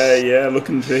 Yeah,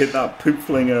 looking to hit that poop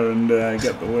flinger and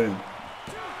get the win.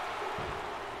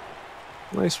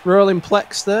 Nice rolling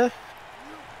plex there.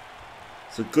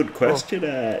 It's a good question,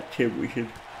 Chimp. We should,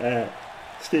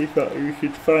 Steve, we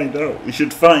should find out. We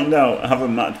should find out. Have a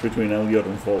match between Elliot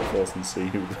and Fault Force and see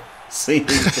who's the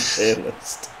pay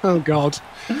list. Oh God,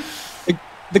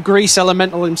 the grease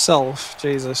elemental himself.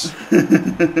 Jesus.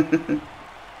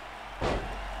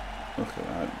 Look at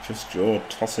that, just Joe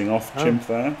tossing off Chimp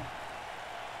there.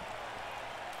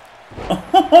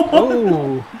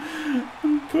 Oh!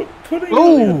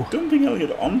 Dumping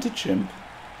Elliot onto Chimp.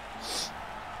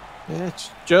 Yeah,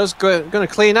 Joe's going to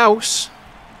clean house.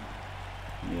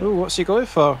 Yeah. Ooh, what's he going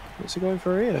for? What's he going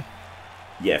for here?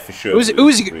 Yeah, for sure.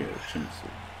 Who's he?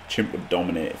 Chimp would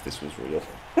dominate if this was real.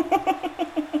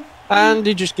 And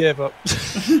he just gave up.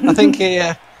 I think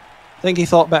he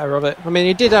thought better of it. I mean,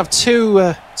 he did have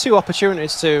two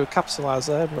opportunities to capitalise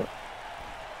there, but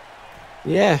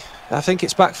yeah, I think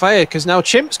it's backfired because now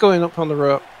Chimp's going up on the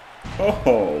rope.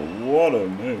 Oh, what a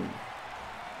move!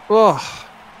 Oh,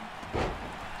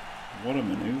 what a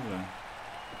manoeuvre!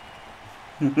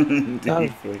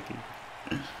 Indeed, Flicky.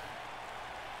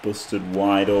 Busted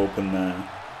wide open there.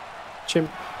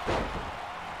 Chimp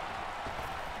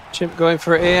going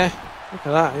for it here. Look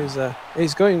at that.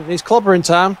 He's clobbering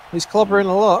time. He's clobbering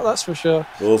a lot, that's for sure.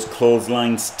 Those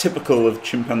clotheslines typical of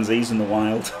chimpanzees in the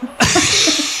wild.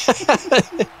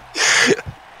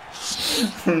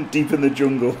 From deep in the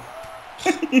jungle.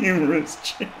 Humorous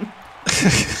Chimp.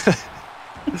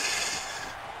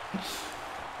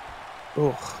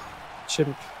 Oh,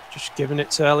 Chimp just giving it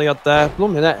to Elliot there.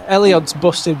 Blooming it. Elliot's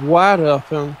busted wide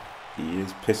open. He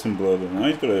is pissing blood. Now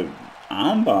he's got an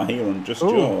armbar here on Just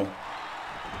Joe.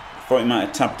 Thought he might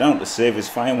have tapped out to save his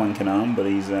firewanking arm, but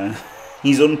he's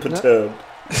unperturbed.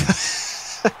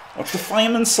 What's the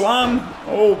fireman slam?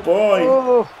 Oh boy!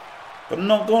 Oh. But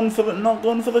not going for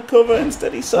the cover.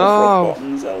 Instead, he self-rock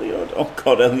bottoms Elliot. Oh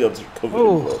God, Elliot's covered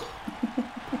in blood.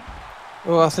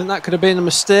 Oh, I think that could have been a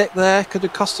mistake there. Could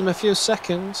have cost him a few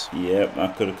seconds. Yep,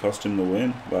 that could have cost him the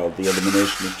win. Well, the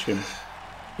elimination of Chimp.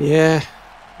 Yeah,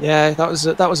 that was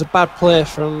a bad play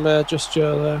from Just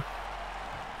Joe there.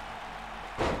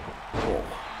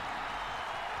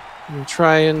 And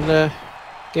try and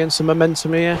gain some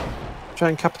momentum here. Try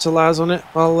and capitalise on it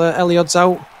while Elliot's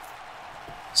out,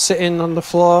 sitting on the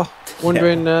floor,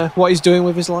 wondering what he's doing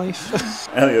with his life.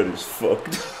 Elliot is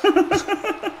fucked.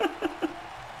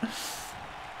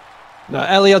 No,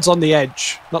 Elliot's on the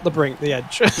edge, not the brink, the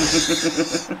edge.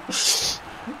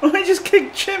 Oh, he just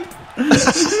kicked Chimp.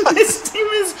 His team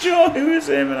is Joe who is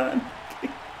aiming at him.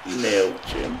 Nailed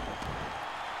Chimp.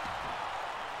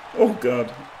 Oh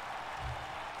God.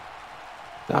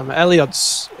 Damn,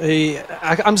 Elliot's.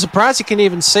 I'm surprised he can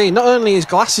even see. Not only his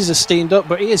glasses are steamed up,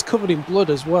 but he is covered in blood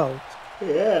as well.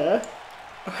 Yeah.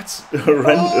 That's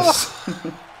horrendous.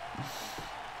 Oh.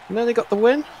 And then they got the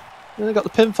win. And they got the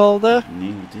pinfall there.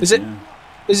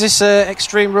 Is this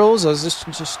Extreme Rules or is this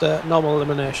just normal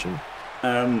elimination?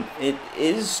 It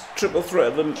is triple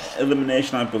threat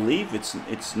elimination, I believe. It's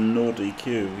no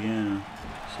DQ, yeah.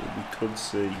 So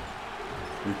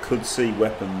we could see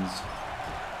weapons,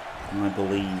 I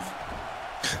believe.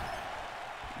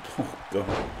 Oh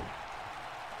God,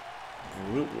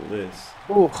 brutal this.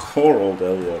 Ooh. Poor old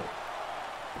Elliot.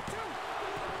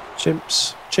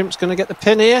 Chimps Chimp's going to get the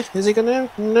pin here. Is he going to?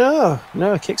 No.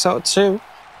 No, kicks out at 2.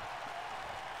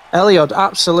 Elliot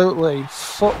absolutely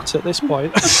fucked at this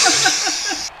point.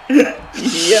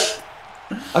 Yep.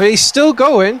 I mean, he's still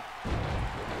going.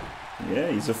 Yeah,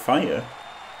 he's a fighter.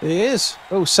 He is.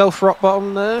 Oh, self-rock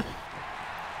bottom there.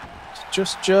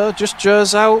 Just Joe. Just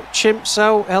Joe's out. Chimp's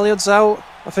out. Elliot's out.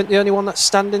 I think the only one that's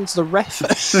standing is the ref.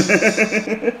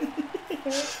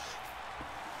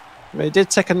 I mean, he did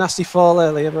take a nasty fall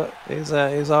earlier, but he's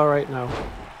all right now.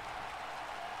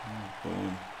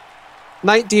 Oh,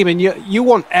 Night Demon, you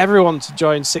want everyone to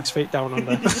join 6 Feet Down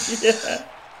Under. yeah.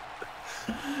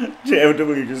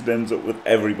 JFW just ends up with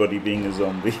everybody being a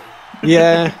zombie.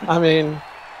 Yeah, I mean,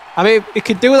 it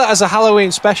could do that as a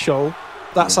Halloween special.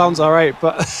 That sounds all right,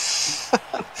 but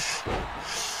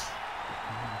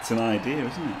It's an idea,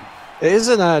 isn't it? it is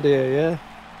an idea, yeah.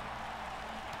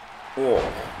 Oh,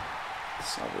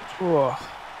 savage. Oh.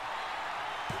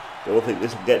 Don't think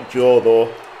this will get Joe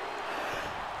though.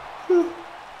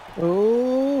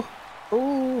 Oh,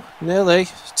 nearly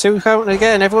 2 count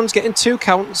again. Everyone's getting 2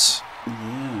 counts.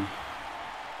 Yeah.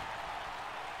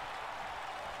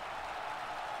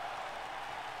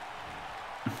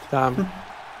 Damn.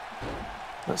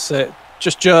 That's it.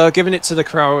 Just Joe giving it to the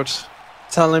crowd,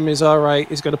 telling him he's all right.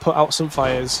 He's going to put out some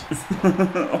fires.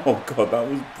 Oh god, that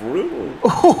was brutal.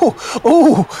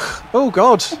 Oh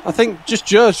God! I think just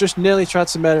Joe's just nearly tried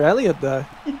to murder Elliot there.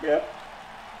 Yeah.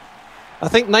 I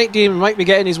think Night Demon might be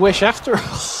getting his wish after all.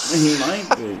 He might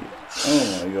be.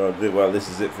 Oh my god. Well, this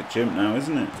is it for Chimp now,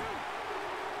 isn't it?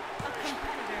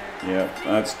 Yeah,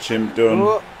 that's Chimp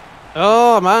done.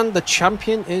 Oh man, the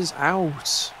champion is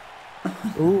out.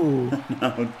 Ooh.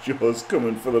 Now Joe's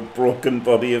coming for the broken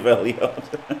body of Elliot.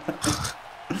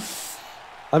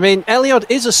 I mean, Elliot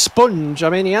is a sponge.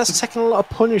 I mean, he has taken a lot of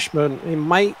punishment. He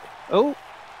might... Oh,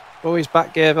 his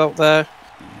back gave out there.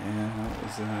 Yeah,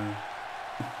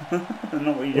 that was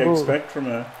not what you'd expect from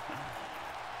a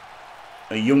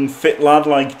young fit lad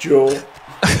like Joe.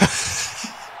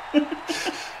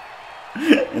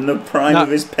 In the prime of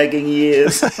his pegging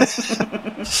years.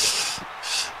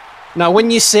 Now,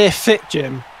 when you say fit,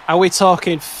 Jim, are we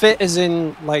talking fit as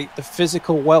in, like, the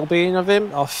physical well-being of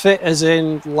him, or fit as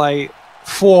in, like,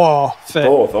 fit?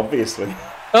 Both, obviously.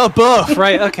 Oh, both,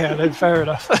 right, okay, then fair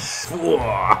enough.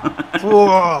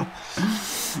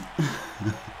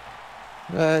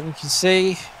 And you can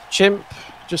see Chimp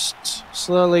just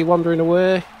slowly wandering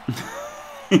away.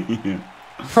 Yeah.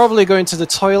 Probably going to the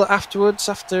toilet afterwards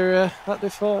after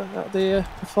the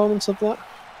performance of that.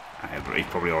 But he's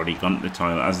probably already gone to the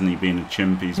toilet, hasn't he? Being a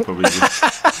chimp, he's probably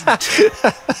just... But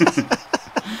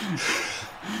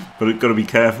you've got to be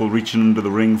careful reaching under the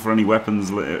ring for any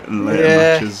weapons in later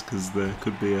matches, because there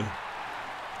could be a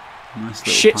nice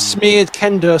little shit-smeared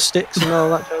kendo sticks and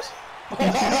all that jazz.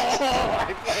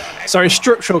 Sorry,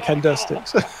 structural kendo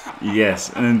sticks. Yes,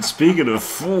 and speaking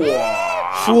of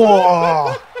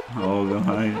oh,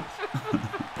 God.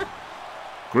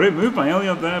 Great move by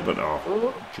Elliot there, but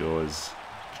Joe's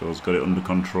got it under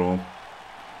control.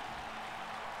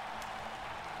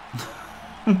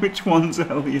 Which one's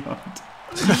Elliot?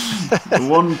 The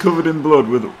one covered in blood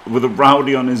with a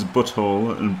rowdy on his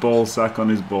butthole and ball sack on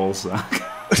his ball sack.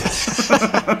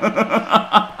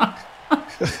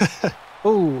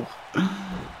 Ooh.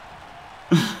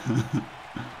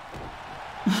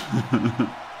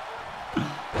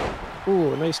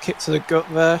 Ooh, nice kick to the gut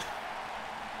there.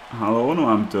 Hello, no,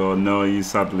 I'm done. No, you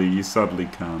sadly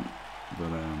can't. But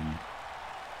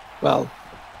well,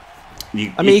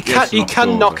 you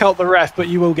can knock out the ref, but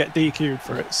you will get DQ'd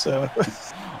for it. So.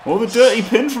 Oh, the dirty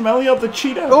pin from Elliot, the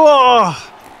cheater. Oh,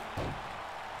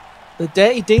 the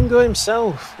dirty dingo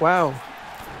himself. Wow.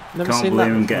 Never Can't seen believe that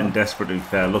him before. getting desperate to be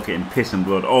fair. Look at him, piss and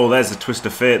blood. Oh, there's a twist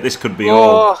of fate. This could be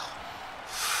all.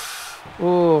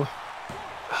 Oh.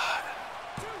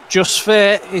 Just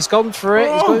fate. He's gone for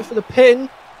it. He's going for the pin.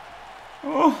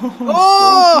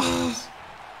 Oh.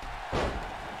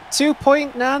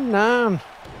 2.99.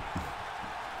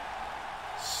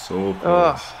 So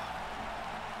close.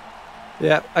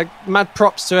 Yeah, mad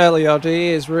props to Elliot. He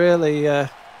is really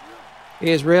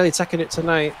taking it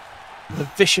tonight. The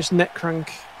vicious neck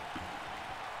crank.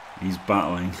 He's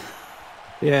battling.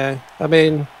 Yeah, I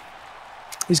mean,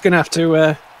 he's going to have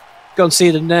to go and see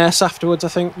the nurse afterwards, I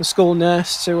think, the school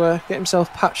nurse, to get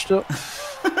himself patched up.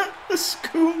 The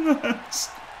school nurse.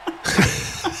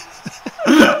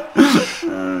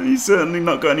 He's certainly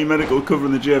not got any medical cover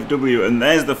in the JFW, and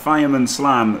there's the fireman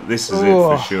slam. This is it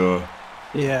for sure.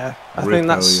 Yeah, I Rip think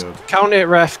that's... Elliot. Count it,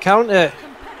 ref, count it.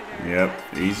 Yep,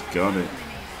 he's got it.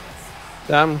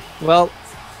 Damn, well,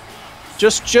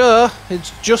 just Joe,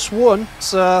 it's just one,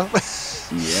 so...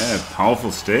 Yeah,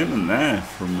 powerful statement there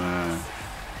from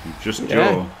Just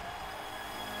Joe.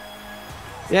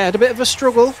 Yeah, had a bit of a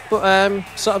struggle, but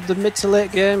sort of the mid to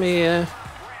late game, he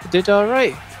did all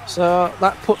right. So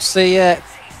that puts the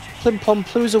Plim Plom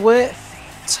Cruiserweight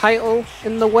title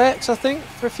in the works, I think,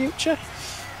 for future.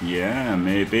 Yeah,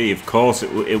 maybe. Of course,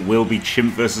 it will be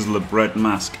Chimp versus LeBread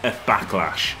Mask at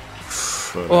Backlash.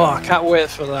 But, I can't wait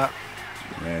for that.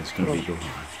 Yeah, it's going to be good.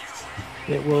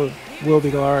 It will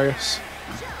be glorious.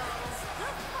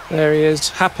 There he is,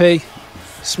 happy,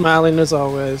 smiling as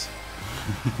always.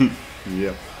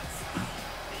 Yep.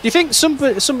 Do you think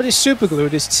somebody's super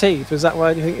glued his teeth? Is that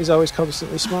why you think he's always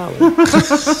constantly smiling?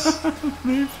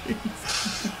 Maybe.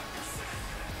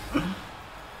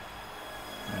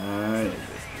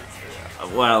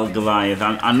 Well, Goliath.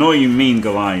 I know you mean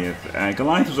Goliath.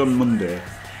 Goliath was on Monday.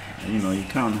 You know, you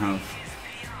can't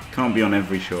be on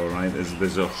every show, right?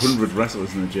 There's 100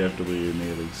 wrestlers in the JFW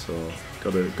nearly, so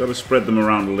gotta spread them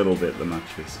around a little bit, the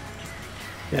matches.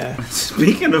 Yeah.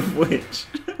 Speaking of which,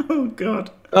 oh god.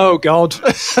 Oh god.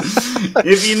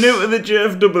 If you're new to the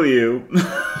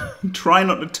JFW, try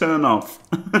not to turn off.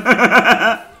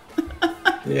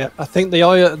 Yeah, I think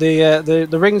the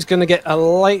ring's going to get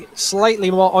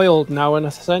slightly more oiled now in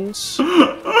a sense.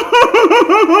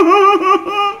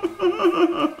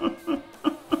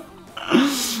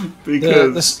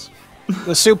 Because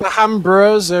the Super Ham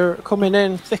Bros are coming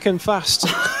in thick and fast.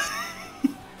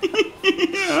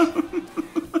 Yeah.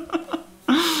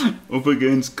 Up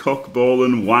against Cockball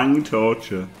and Wang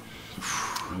Torture.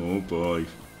 Oh boy.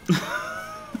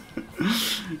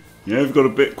 Yeah, we've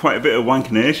got quite a bit of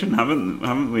Wank Nation,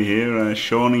 haven't we here?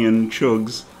 Shawnee and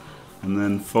Chugs, and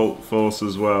then Fault Force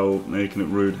as well, making it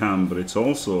Rude Ham. But it's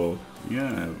also,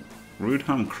 yeah, Rude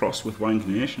Ham crossed with Wank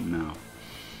Nation now.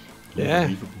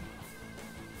 Yeah.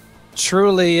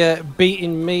 Truly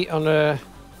beating meat on a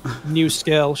new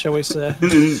scale, shall we say?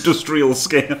 An industrial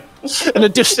scale. An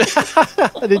industrial scale.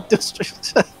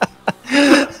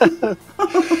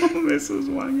 Mrs.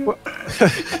 Wanger.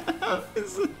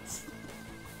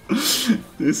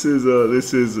 This is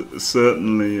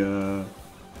certainly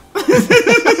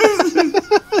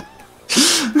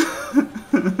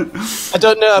I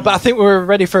don't know, but I think we're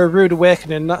ready for a rude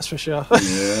awakening, that's for sure.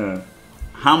 Yeah.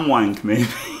 Ham wank, maybe.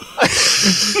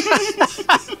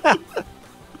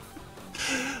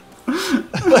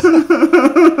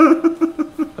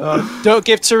 Don't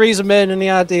give Theresa May any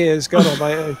ideas, God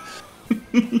almighty.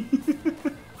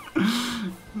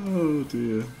 Oh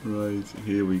dear. Right,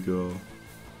 here we go.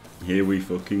 Here we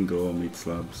fucking go, meat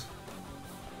slabs.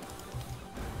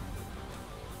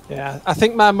 Yeah, I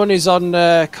think my money's on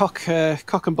cock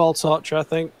and ball torture. I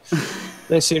think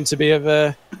they seem to be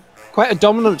of quite a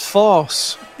dominant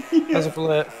force as of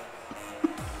late.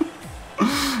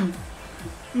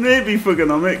 Maybe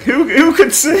Fugonomic. Who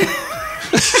could say?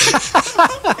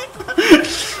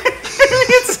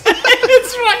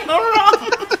 It's right or wrong.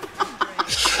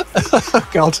 Oh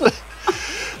God.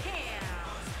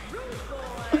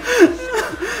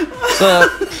 So,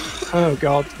 oh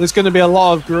God, there's going to be a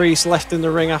lot of grease left in the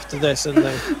ring after this, isn't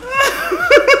there?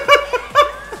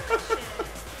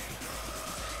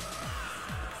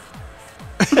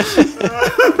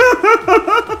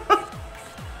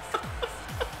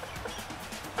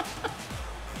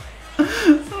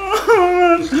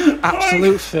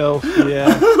 Absolute filth,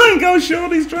 yeah. Oh my God,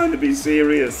 Shorty's trying to be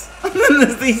serious. And then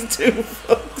there's these two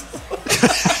fucks.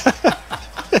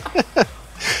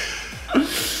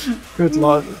 Good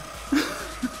Lord.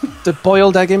 The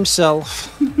boiled egg himself.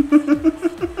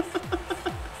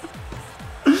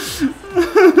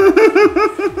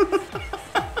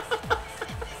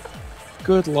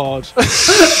 Good Lord.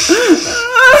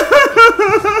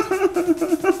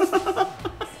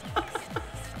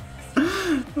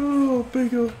 Oh,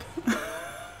 big up.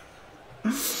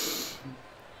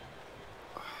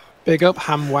 Big up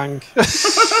ham wank.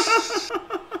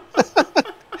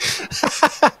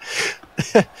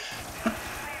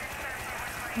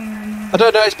 I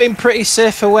don't know, it's been pretty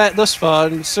safe for work thus far,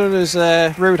 and as soon as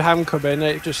Rude Ham come in,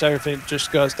 everything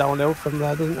just goes downhill from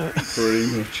there, doesn't it? Pretty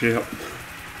much, yeah.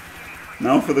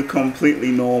 Now for the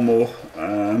completely normal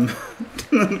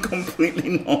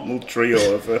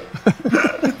trio of a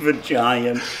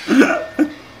giant.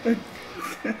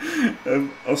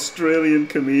 An Australian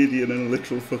comedian and a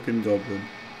literal fucking goblin.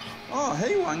 Oh,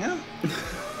 hey, Wanger.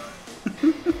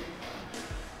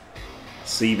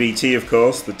 CBT, of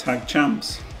course, the tag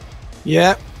champs.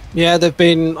 Yeah, they've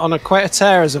been on quite a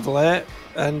tear as of late,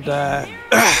 and us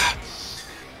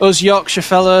Yorkshire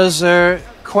fellas are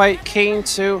quite keen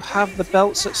to have the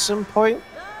belts at some point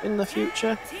in the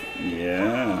future.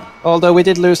 Yeah. Although we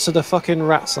did lose to the fucking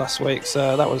Rats last week,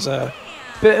 so that was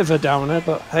bit of a downer,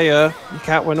 but hey, you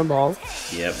can't win them all.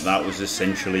 Yep, that was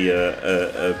essentially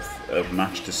a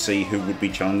match to see who would be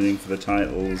challenging for the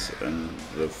titles, and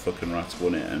the fucking Rats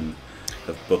won it and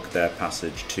have booked their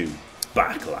passage to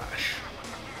Backlash.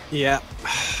 Yeah.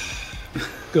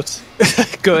 Good.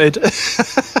 Good.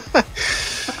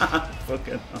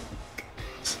 Fucking hell.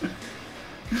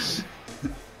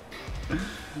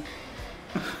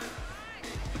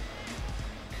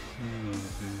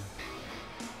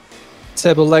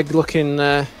 Table leg looking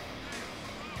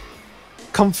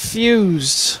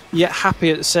confused yet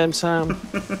happy at the same time.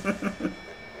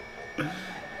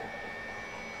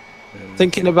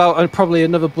 Thinking about probably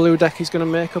another blue deck he's going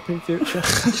to make up in future.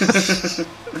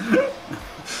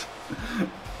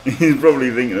 He's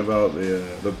probably thinking about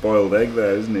the boiled egg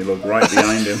there, isn't he? Look, right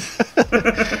behind him.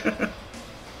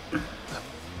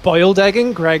 Boiled egg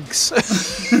and Greg's.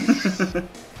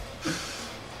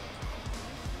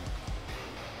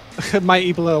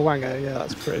 Mighty Blow Wanger, yeah,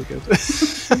 that's pretty good.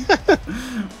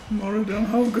 Moradam,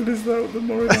 how good is that? The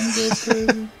Moradam goes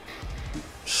crazy.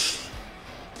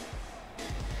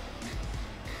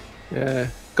 Yeah,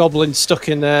 Goblin stuck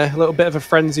in there. A little bit of a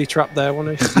frenzy trap there,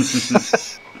 wasn't he?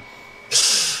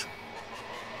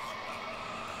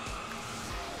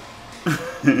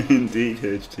 Indeed,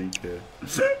 HTK.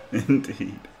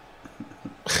 Indeed.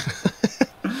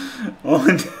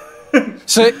 Oh,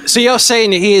 So you're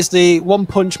saying he is the One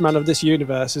Punch Man of this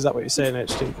universe? Is that what you're saying,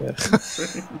 HTK?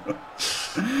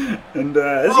 and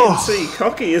as you can see,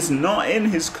 Cocky is not in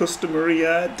his customary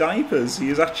diapers. He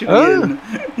is actually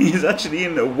he's actually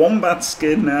in a wombat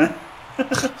skin.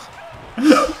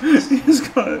 He's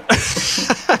got.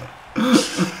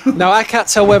 Now I can't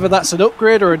tell whether that's an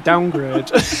upgrade or a downgrade.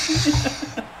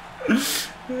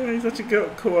 He's actually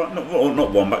got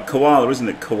not wombat, koala, isn't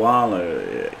it?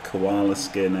 Koala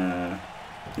skin. Yeah.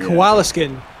 Koala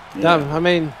skin. Yeah. Damn, I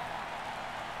mean.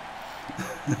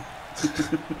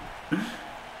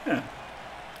 Yeah.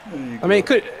 I mean,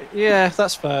 yeah,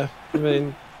 that's fair. I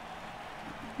mean,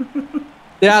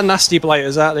 they are nasty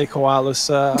blighters, aren't they, koalas?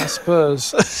 I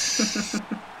suppose.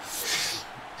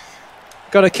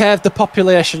 Got to curb the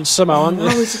population somehow, aren't Oh,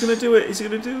 is he going to do it? Is he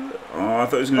going to do it? Oh, I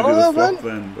thought he was going to do the flop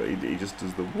then, but he just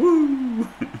does the woo.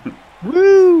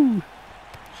 Woo!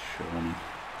 Shawnee.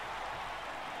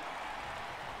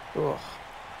 Oh,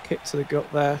 kick to the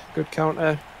gut there. Good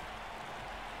counter.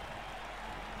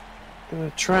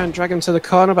 Gonna try and drag him to the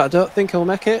corner, but I don't think he'll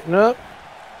make it. No.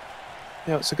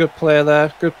 Yeah, it's a good play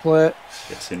there. Good play.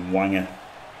 Gets in Wanger.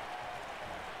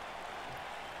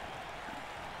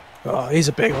 Oh, he's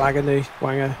a big lag, isn't he,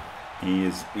 Wanger?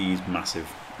 He's massive.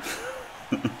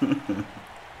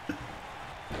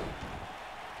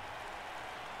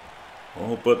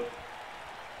 Oh, but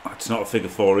it's not a figure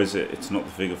four, is it? It's not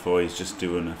the figure four. He's just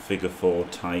doing a figure four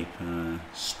type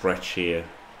stretch here,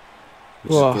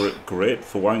 which is great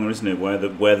for Wanger, isn't it? Wear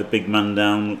the big man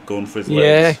down, going for his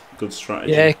legs. Good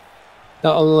strategy. Yeah,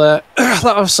 that'll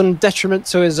have some detriment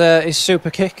to his super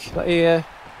kick that he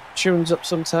tunes up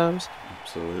sometimes.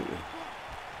 Absolutely.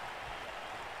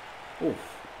 Oh.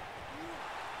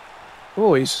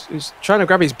 Oh, he's trying to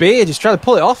grab his beard. He's trying to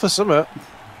pull it off or something.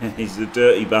 He's a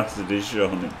dirty bastard, is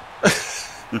Shawnee.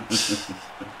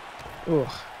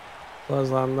 Oh,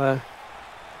 clothesline there.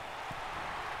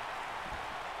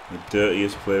 The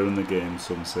dirtiest player in the game,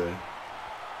 some say.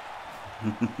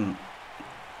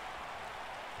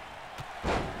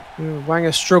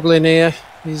 Wanger struggling here.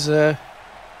 He's not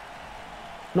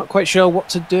quite sure what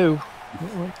to do.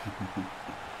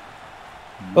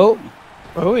 Oh,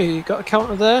 he got a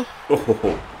counter there.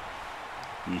 Oh,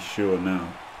 he's sure now.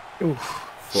 Oof.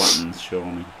 Flattens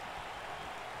Shawnee.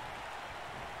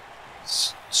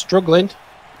 Struggling.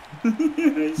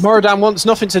 Moradam wants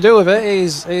nothing to do with it.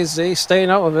 He's staying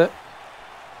out of it.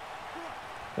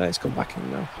 He's come back in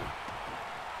now.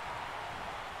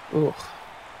 Oh,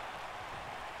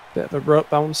 bit of a rope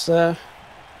bounce there.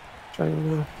 Trying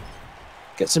to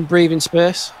get some breathing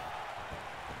space.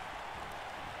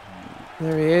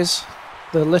 There he is,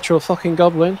 the literal fucking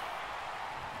goblin.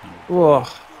 Whoa.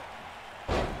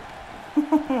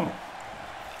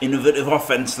 Innovative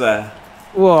offense there.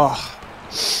 Whoa.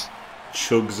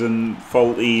 Chugs and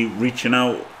Faulty reaching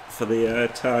out for the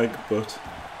tag, but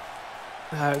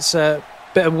It's a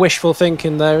bit of wishful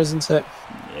thinking there, isn't it?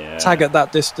 Yeah. Tag at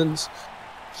that distance.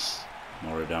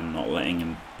 Moradam not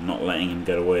letting him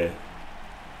get away.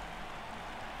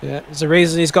 Yeah, there's a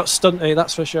reason he's got stunty,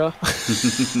 that's for sure.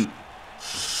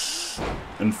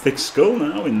 And thick skull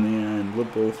now in the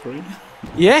Blood Bowl 3.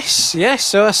 Yes,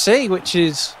 so I see, which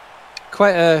is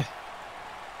quite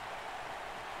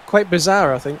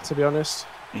bizarre, I think, to be honest.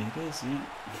 It is,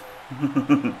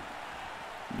 yeah.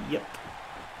 Yep.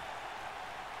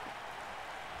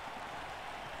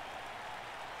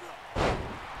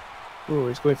 Oh,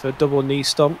 he's going for a double knee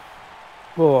stomp.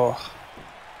 Oh,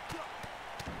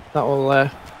 that will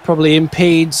probably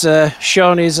impede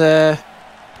Shawnee's.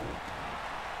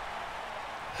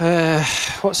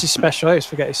 What's his special? I always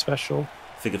forget his special.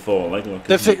 Figure 4, leg lock.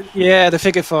 The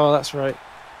figure 4. That's right.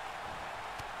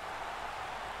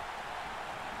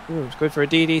 Ooh, he's good for a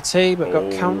DDT, but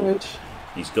got countered.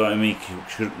 He's got to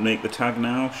make the tag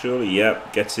now, surely.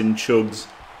 Yep, gets in chugs.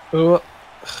 Oh.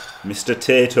 Mr.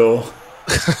 Tato.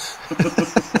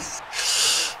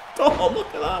 Oh, look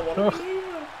at that. What a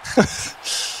maneuver.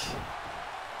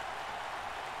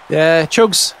 Yeah,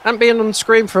 Chugs hasn't been on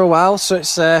screen for a while, so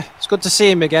it's good to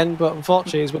see him again, but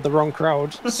unfortunately he's with the wrong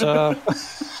crowd, so...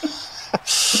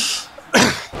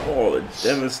 Oh, a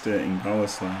devastating power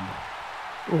slam.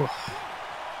 Ooh.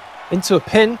 Into a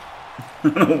pin.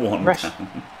 One count.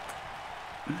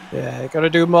 Yeah, got to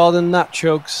do more than that,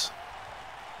 Chugs.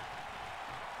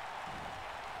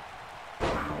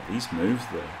 Wow, these moves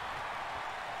there.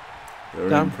 Very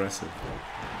Damn. impressive.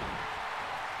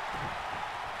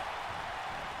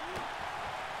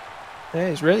 Yeah,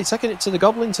 he's really taking it to the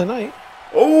Goblin tonight.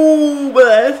 Oh,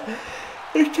 but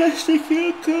the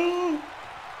testicle goal.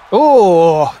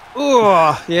 Oh,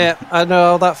 yeah, I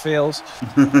know how that feels.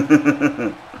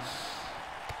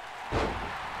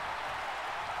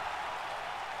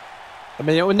 I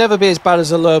mean, it would never be as bad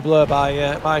as a low blow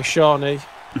by Shawnee.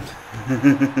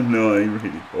 No, he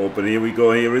really. Oh, but here we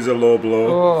go. Here is a low blow.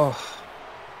 Oh.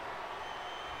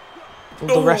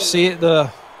 Will the ref see it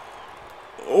there?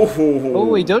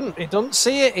 Oh, He doesn't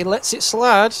see it. He lets it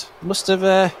slide. Must have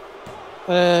used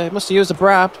a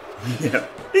brab. Yeah,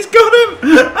 he's got him.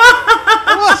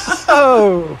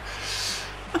 Oh!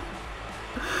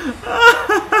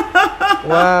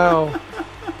 Wow!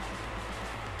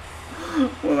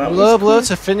 Well, that Low was blow quick.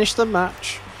 to finish the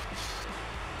match.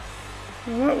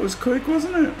 Well, that was quick,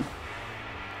 wasn't it?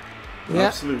 Yeah.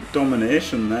 Absolute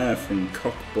domination there from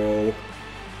Cockball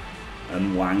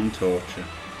and Wang Torture.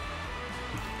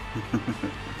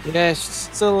 Yeah,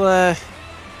 still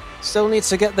needs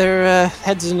to get their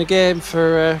heads in the game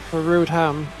for Rude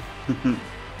Ham.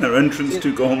 Their entrance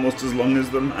took almost as long as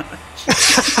the match.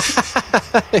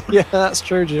 Yeah, that's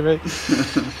true, Jimmy.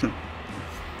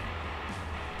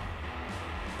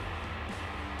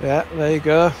 Yeah, there you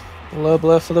go. Low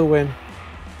blow for the win.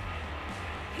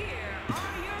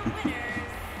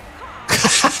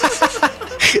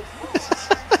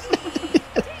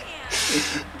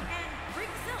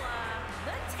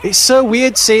 It's so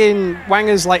weird seeing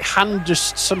Wanger's like hand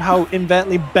just somehow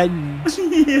inadvertently bend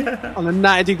on a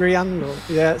 90-degree angle.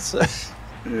 Yeah, it's,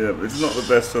 Yeah, but it's not the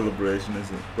best celebration,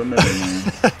 is it? But never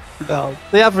mind. well,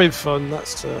 they're having fun.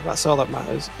 That's all that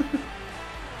matters.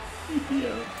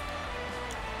 Yeah.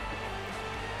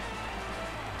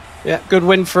 Yeah, good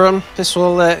win for them. This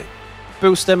will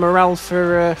boost their morale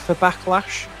for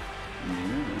Backlash.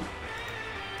 Yeah.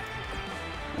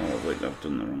 Oh wait, I've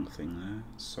done the wrong thing there.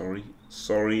 Sorry,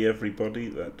 everybody.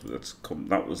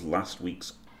 That was last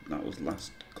week's. That was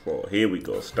last claw. Here we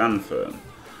go. Stand firm.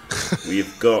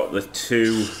 We've got the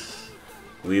two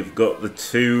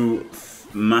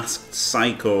masked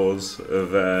psychos of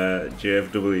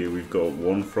JFW. We've got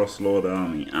one Frostlord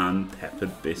Army and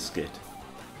Peppered Biscuit.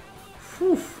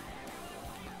 Whew.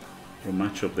 What a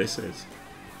matchup this is.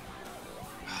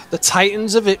 The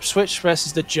Titans of Ipswich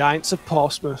versus the Giants of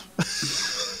Portsmouth.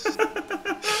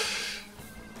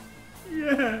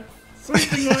 Yeah,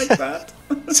 something like that.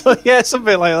 So yeah,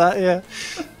 something like that. Yeah.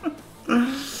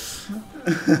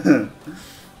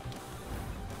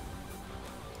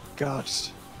 God,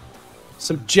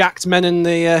 some jacked men in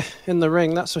the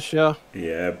ring. That's for sure.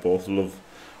 Yeah, both of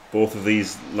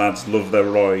these lads love their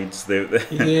roids.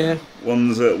 Yeah.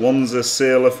 One's a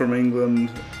sailor from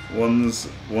England. One's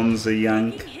a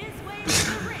Yank.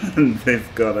 And they've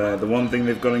got the one thing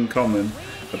they've got in common,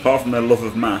 apart from their love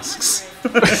of masks,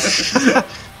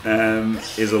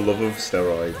 is a love of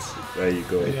steroids. There you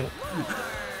go. Yeah.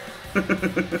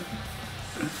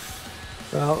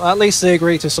 Well, at least they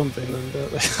agree to something, then,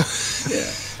 don't they? Yeah.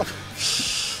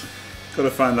 Got to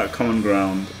find that common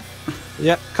ground.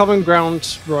 Yeah, common ground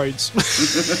roids.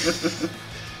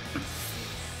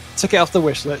 Took it off the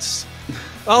wish list.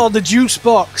 Oh, the juice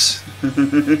box.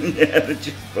 Yeah, the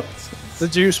juice box. The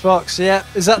juice box, yeah.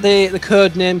 Is that the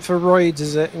code name for roids,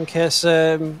 is it? In case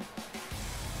Ofcom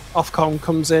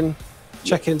comes in,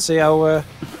 check in, see how...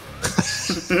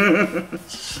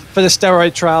 for the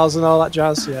steroid trials and all that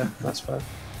jazz, yeah, that's fine.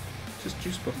 Just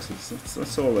juice boxes,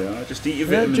 that's all they are. Just eat your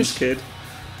vitamins, kid.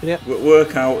 Yeah.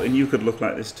 Work out and you could look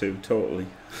like this too, totally.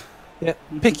 Yeah,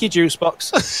 pick your juice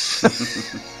box.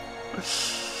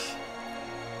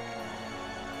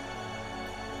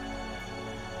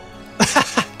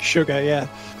 Sugar, yeah.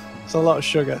 It's a lot of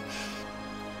sugar.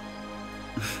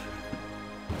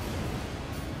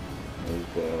 Oh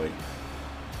boy.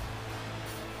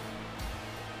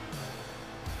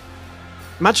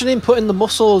 Imagine him putting the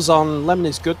muscles on Lemon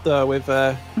is Good though with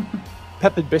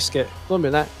peppered biscuit. Lummy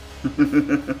that.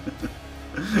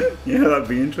 Yeah, that'd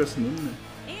be interesting, wouldn't it?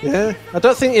 Yeah, I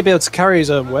don't think he'd be able to carry his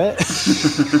own weight.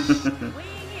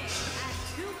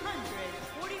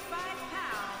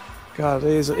 God,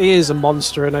 he is a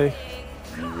monster, isn't he?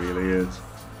 He really is.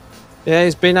 Yeah,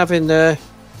 he's been having a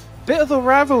bit of a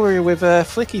rivalry with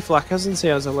Flicky Flack, hasn't he,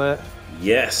 as of late?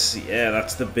 Yes, yeah,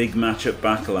 that's the big match at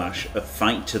Backlash. A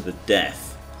fight to the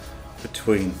death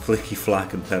between Flicky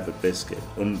Flack and Peppered Biscuit.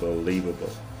 Unbelievable.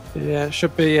 Yeah, it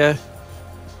should be a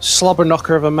slobber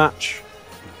knocker of a match.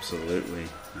 Absolutely.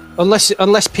 Unless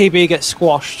PB gets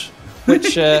squashed,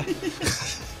 which I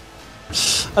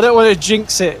don't want to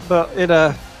jinx it, but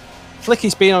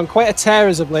Flicky's been on quite a tear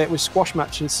as of late with squash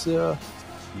matches. So.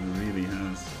 He really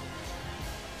has.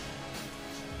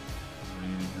 He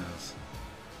really has.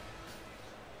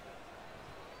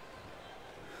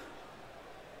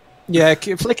 Yeah,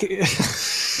 Flicky.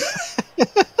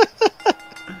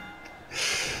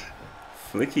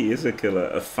 Flicky is a killer.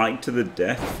 A fight to the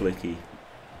death, Flicky.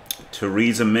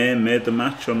 Theresa May made the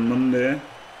match on Monday.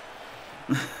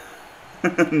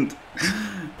 and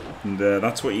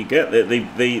that's what you get.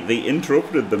 They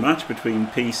interrupted the match between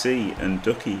PC and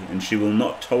Ducky, and she will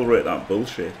not tolerate that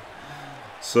bullshit.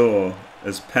 So,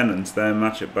 as penance, their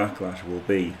match at Backlash will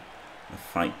be a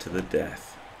fight to the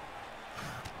death.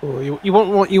 Oh, you won't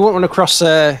want to cross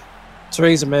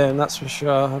Theresa May, and that's for sure.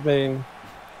 I mean,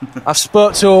 I've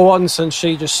spoke to her once, and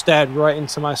she just stared right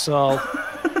into my soul.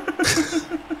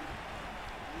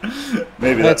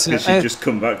 Maybe that's because she just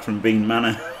come back from being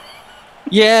Manor.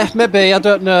 Yeah, maybe. I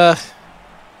don't know.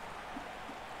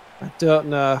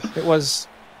 It was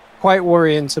quite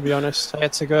worrying, to be honest. I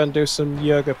had to go and do some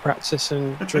yoga practice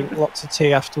and drink lots of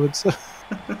tea afterwards.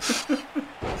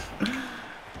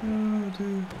 Oh,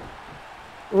 dear.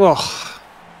 Oh,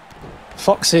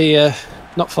 Foxy,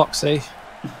 not Foxy,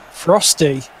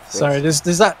 Frosty. Sorry, there's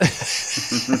that.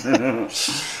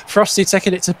 Frosty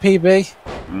taking it to PB.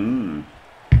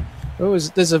 Oh,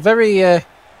 there's a very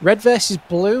red versus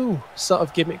blue sort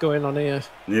of gimmick going on here.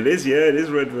 It is, yeah, it is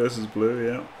red versus blue,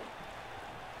 yeah.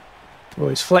 Oh,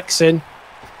 he's flexing.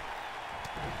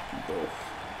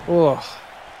 Oh.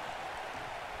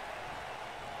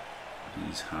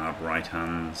 These hard right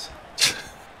hands.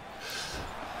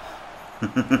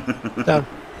 Damn.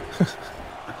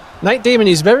 Night Demon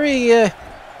is very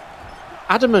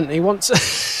adamant. He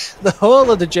wants the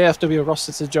whole of the JFW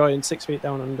roster to join 6 Feet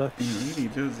Down Under. He really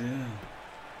does, yeah.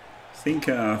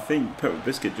 I think Pepper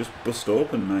Biscuit just bust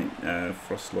open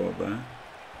Frostlord there.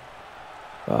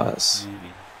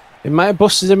 Maybe. It might have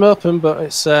busted him open, but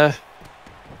it's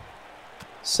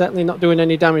certainly not doing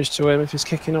any damage to him if he's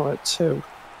kicking out at 2.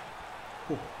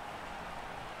 Oh.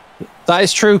 That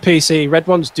is true, PC. Red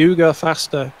ones do go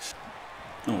faster.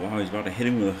 Oh wow, he's about to hit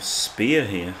him with a spear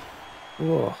here.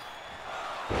 Oh.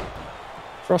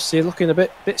 Frosty looking a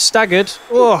bit staggered.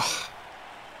 Oh.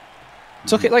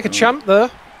 Took it like a champ though.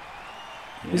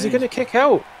 Yeah, is he going to kick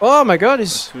out? Oh my god,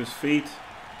 he's to his feet.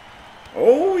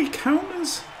 Oh, he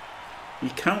counters. He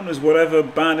counters whatever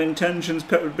bad intentions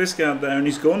Pepper Biscuit had there, and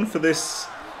he's gone for this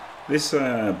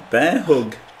bear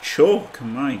hug choke.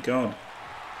 My god.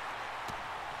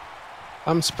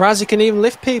 I'm surprised he can even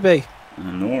lift PB. I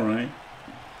know, right?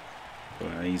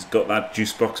 But he's got that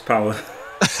juice box power.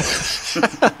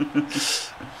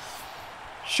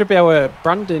 Should be our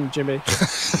branding, Jimmy.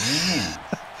 Yeah.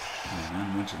 Oh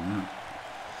man, imagine that.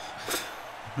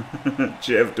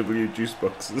 JFW juice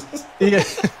boxes. Yeah.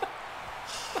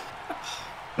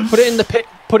 Put it in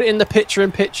the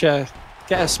picture.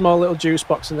 Get a small little juice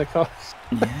box in the car.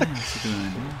 Yeah, that's a good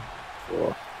idea.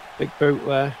 Oh, big boot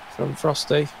there from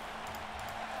Frosty.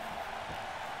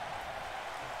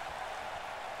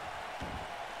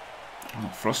 Oh,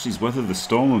 Frosty's weathered the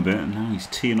storm a bit, and now he's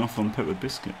teeing off on Pepper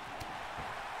Biscuit.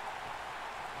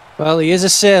 Well, he is a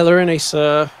sailor, isn't he,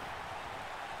 so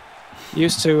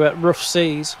used to rough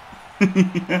seas.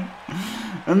 Yeah.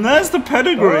 And there's the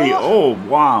pedigree. Oh,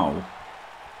 wow.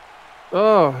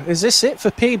 Oh, is this it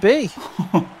for PB?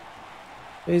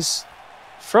 Is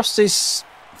Frosty's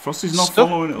not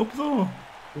following it up though?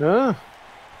 No.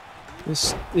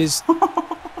 He's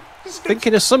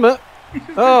thinking of something.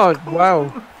 Oh,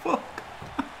 wow.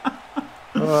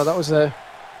 Oh, that was a...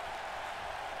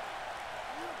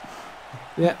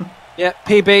 Yeah,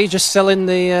 PB just selling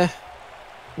the...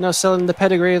 selling the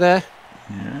pedigree there.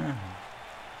 Yeah.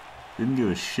 Didn't give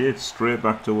a shit, straight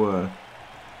back to work.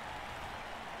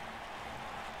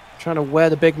 Trying to wear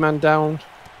the big man down.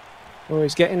 Oh,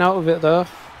 he's getting out of it though.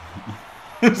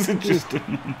 Is it just a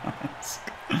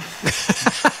mask?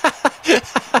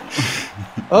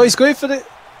 Oh, he's going for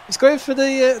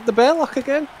the bear lock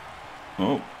again.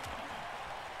 Oh,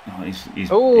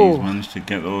 he's managed to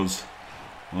get those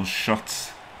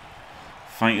shots.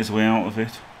 Fight his way out of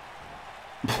it.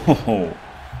 Oh,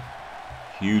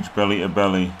 huge belly to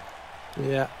belly.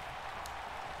 Yeah.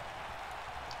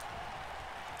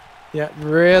 Yeah,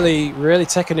 really, really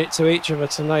taking it to each other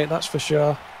tonight, that's for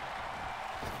sure.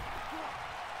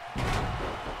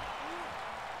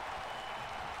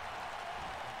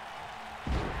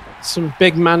 Some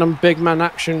big man on big man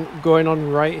action going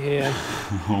on right here.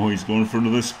 Oh, he's going for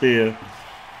another spear.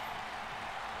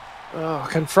 Oh,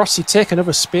 can Frosty take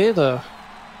another spear though?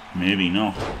 Maybe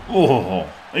not. Oh,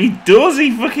 he does.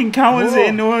 He fucking counters it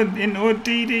into a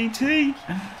DDT.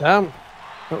 Damn,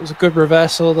 that was a good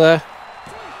reversal there.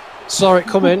 Saw it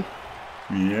coming.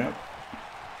 Yep.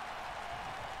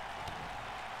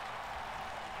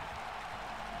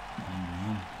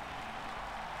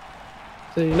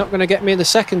 So you're not going to get me the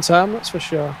second time, that's for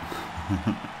sure.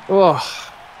 Oh.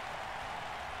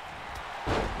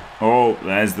 Oh,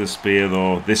 there's the spear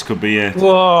though. This could be it.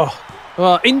 Whoa.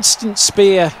 Oh, instant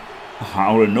spear.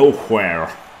 Out of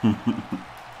nowhere.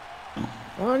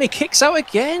 Oh, and he kicks out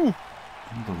again.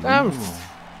 Damn.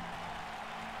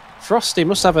 Frosty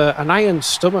must have an iron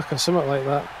stomach or something like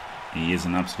that. He is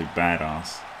an absolute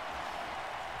badass.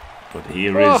 But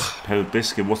here is Pale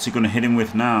Biscuit. What's he going to hit him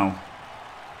with now?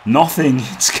 Nothing.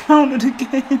 It's counted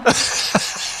again.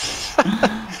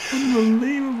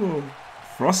 Unbelievable.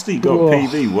 Frosty got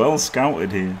PB. Well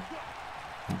scouted here.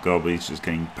 Oh God, but he's just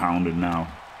getting pounded now.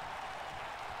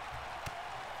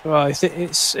 Well, he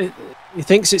thinks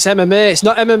it's MMA. It's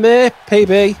not MMA,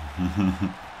 PB.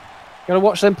 Gotta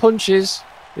watch them punches.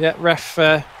 Yeah, ref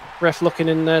looking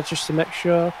in there just to make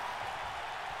sure.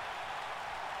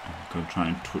 Go try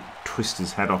and twist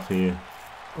his head off here.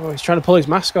 Oh, he's trying to pull his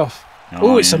mask off.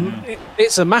 Oh, it's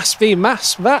a mask v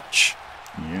mask match.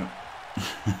 Yeah.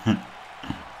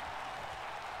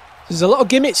 There's a lot of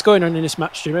gimmicks going on in this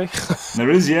match, Jimmy. There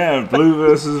is, yeah. Blue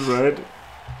versus red.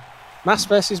 Mask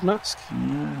versus mask.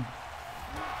 Yeah.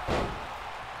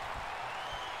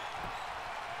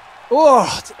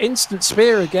 Oh, instant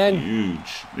spear again.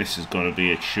 Huge. This has got to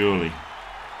be it, surely.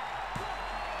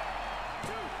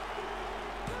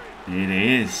 It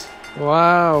is.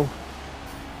 Wow.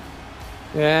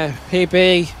 Yeah,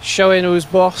 PB showing who's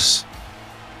boss.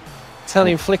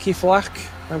 Telling Flicky Flack,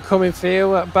 I'm coming for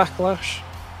you at Backlash.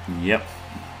 Yep.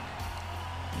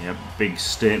 Yep, big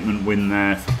statement win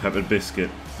there for Peppered Biscuit.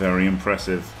 Very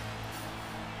impressive.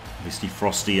 Obviously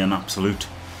Frosty, an absolute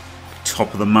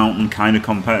top of the mountain kind of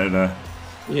competitor.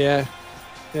 Yeah,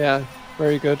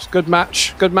 very good. Good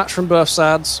match from both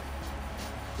sides.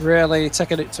 Really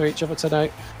taking it to each other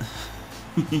tonight.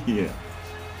 Yeah.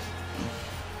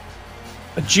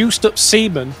 A juiced up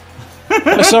seaman.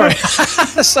 Oh, sorry,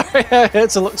 sorry, I had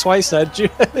to look twice there.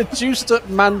 Juiced up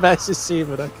man versus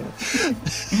seaman. Okay.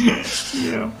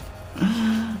 Yeah.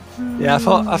 Yeah, I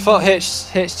thought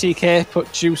HTK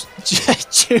put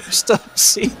juiced up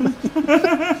seaman.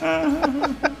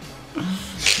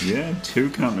 Yeah, 2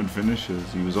 counted finishes.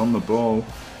 He was on the ball,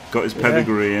 got his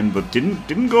pedigree in, but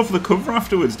didn't go for the cover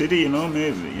afterwards, did he? Maybe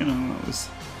that was.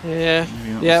 Yeah,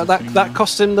 that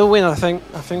cost him the win. I think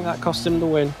that cost him the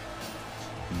win.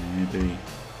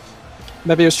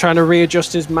 Maybe he was trying to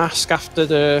readjust his mask after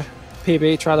the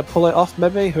PB tried to pull it off.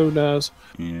 Maybe, who knows?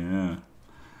 Yeah.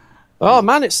 Oh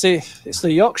man, it's the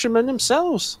Yorkshiremen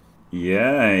themselves.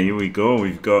 Yeah, here we go.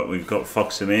 We've got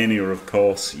Foxomania, of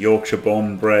course, Yorkshire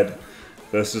born bred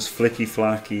versus Flicky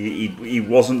Flack. He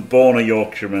wasn't born a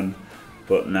Yorkshireman,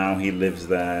 but now he lives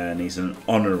there and he's an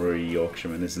honorary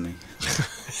Yorkshireman, isn't he?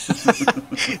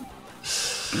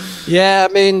 Yeah,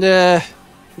 I mean,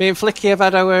 me and Flicky have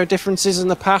had our differences in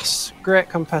the past. Great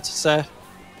competitor.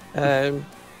 I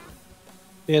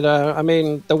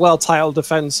mean, the world title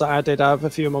defense that I did have a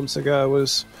few months ago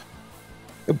was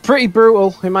pretty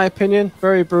brutal, in my opinion.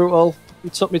 Very brutal. He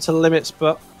took me to the limits,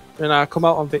 but I come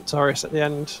out on victorious at the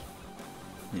end.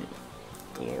 Yeah.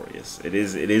 Glorious. It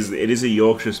is a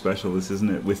Yorkshire special, this, isn't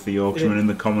it? With the Yorkshireman in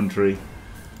the commentary.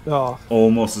 Oh.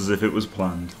 Almost as if it was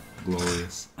planned.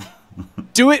 Glorious.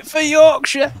 Do it for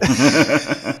Yorkshire!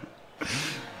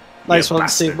 Nice one,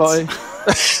 Steve Boy.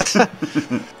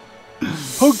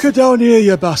 Hunker down here,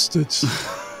 you bastards.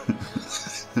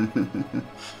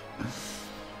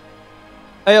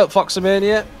 Hey up,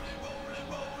 Foxomania.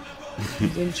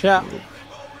 He's in chat.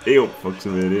 Hey up,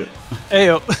 Foxomania. Hey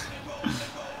up.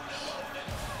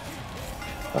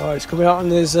 Oh, he's coming out on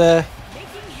his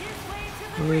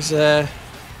on his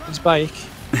bike.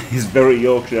 His very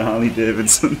Yorkshire Harley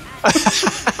Davidson.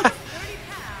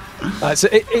 So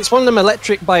it's one of them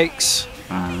electric bikes.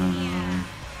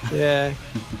 Yeah.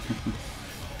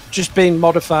 Just being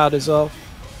modified as well.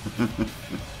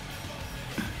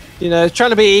 You know,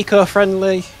 trying to be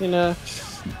eco-friendly, you know,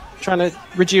 trying to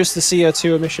reduce the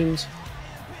CO2 emissions.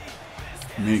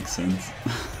 Makes sense.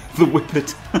 The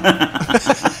Whippet.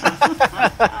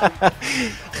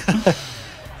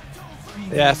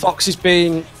 Yeah, Fox has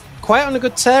been quite on a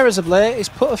good tear as of late. He's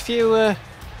put a few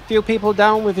people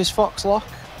down with his Fox lock.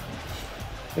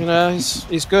 You know,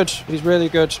 he's good. He's really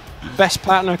good. Best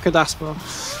partner I could ask for.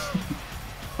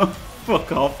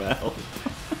 Fuck off, hell.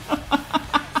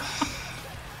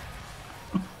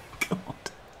 God.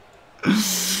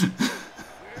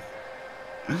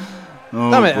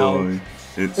 Oh, Damn it, boy.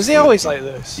 Is he always like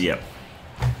this? Yep.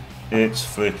 It's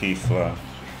Flicky Flack.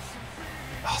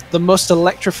 The most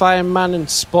electrifying man in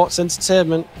sports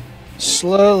entertainment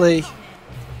slowly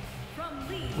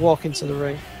walking to the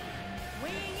ring.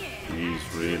 He's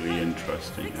really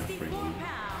interesting, everyone.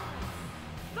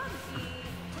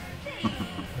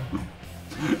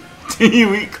 Do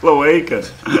you eat cloaca?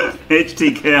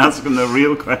 HTK asking the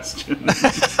real question.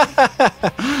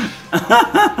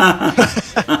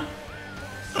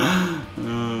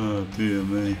 Oh, dear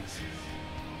me.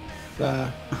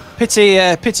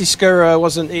 Pity Skuro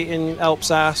wasn't eating Elp's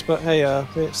ass, but hey,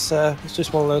 it's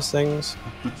just one of those things.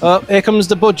 Oh, here comes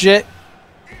the budget.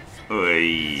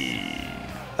 Oi.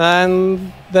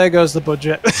 And there goes the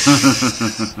budget.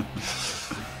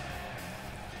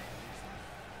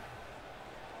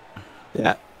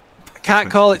 Yeah, I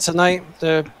can't call it tonight.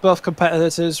 They're both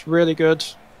competitors, really good.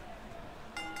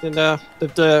 You know,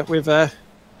 we've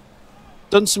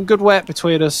done some good work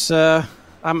between us.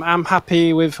 I'm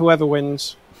happy with whoever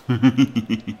wins. But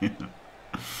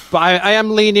I am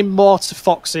leaning more to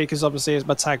Foxy because obviously he's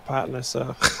my tag partner.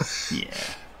 So yeah,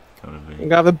 gotta be. I'm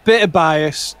gonna have a bit of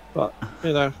bias, but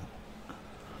you know.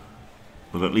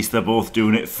 Well, at least they're both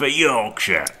doing it for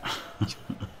Yorkshire.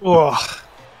 Oh.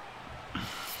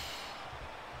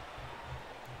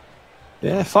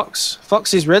 Yeah,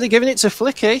 Foxy's really giving it to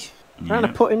Flicky. Trying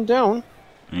to put him down.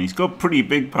 And he's got pretty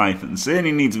big pythons. Saying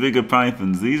he needs bigger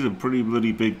pythons. These are pretty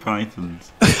bloody big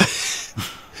pythons. I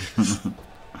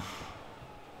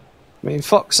mean,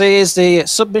 Foxy is the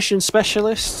submission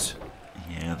specialist.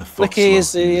 Yeah, the Fox Flicky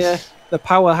is the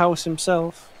powerhouse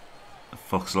himself. The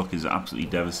Fox lock is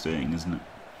absolutely devastating, isn't it?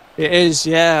 It is,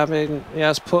 yeah. I mean, he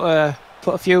has put a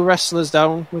few wrestlers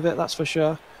down with it, that's for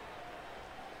sure.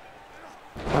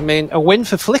 I mean, a win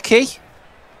for Flicky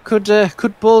could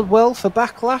bode well for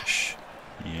Backlash.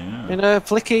 Yeah. You know,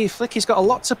 Flicky's got a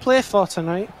lot to play for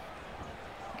tonight.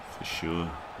 For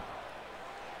sure.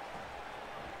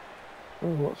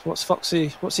 Oh, what's Foxy?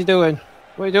 What's he doing?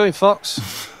 What are you doing, Fox?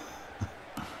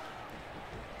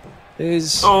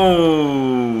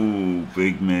 Oh,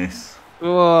 big miss.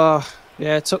 Oh,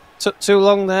 yeah, took too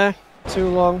long there. Too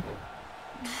long.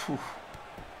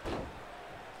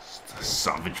 The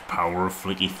savage power of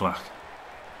Flicky Flack.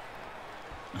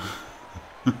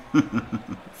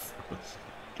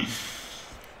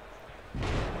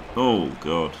 Oh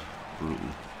God, brutal.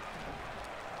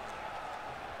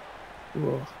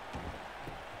 Whoa.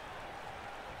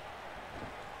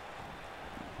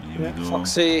 Here we go.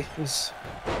 Foxy is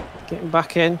getting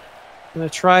back in. Gonna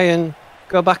try and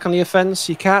go back on the offence.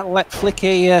 You can't let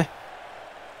Flicky,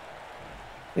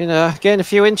 you know, gain a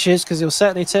few inches because he'll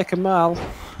certainly take a mile.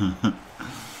 And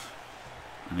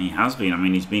he has been. I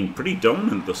mean, he's been pretty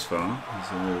dominant thus far.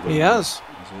 He has.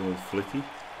 He's all Flicky.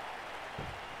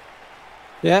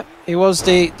 Yeah, he was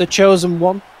the chosen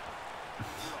one.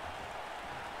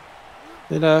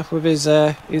 You know, with his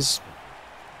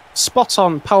spot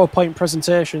on PowerPoint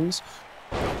presentations.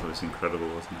 That was incredible,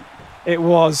 wasn't it? It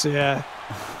was, yeah.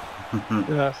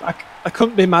 Yeah, I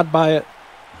couldn't be mad by it.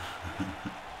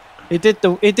 He did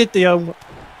the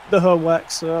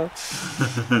homework, so. It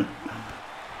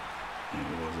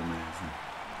was amazing.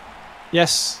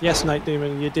 Yes, Night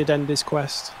Demon, you did end this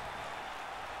quest.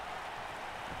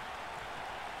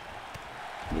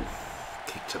 Oof,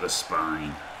 kick to the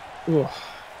spine. Ooh.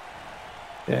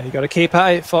 Yeah, you got to keep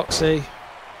at it, Foxy.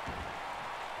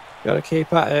 Got to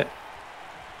keep at it.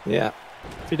 Yeah.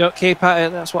 If you don't keep at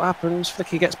it, that's what happens.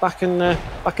 Flicky gets back in the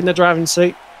driving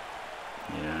seat.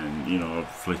 Yeah, and you know,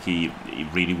 Flicky, he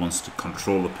really wants to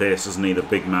control the pace, doesn't he? The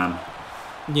big man.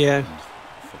 Yeah.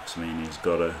 Foxmania's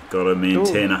gotta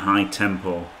maintain a high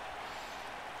tempo.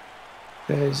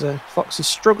 There's Fox is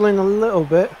struggling a little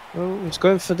bit. Oh, he's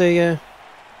going for the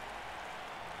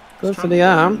Good for the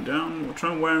arm. We'll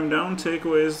try and wear him down. Take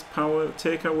away his power.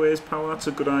 Take away his power. That's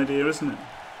a good idea, isn't it?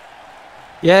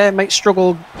 Yeah, it might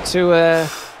struggle to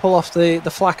pull off the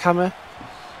flak hammer.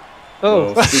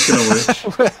 Oh, well, speaking of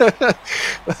which,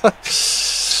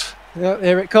 yeah,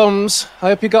 here it comes. I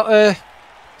hope you got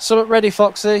something ready,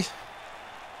 Foxy.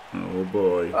 oh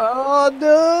boy. Oh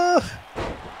no!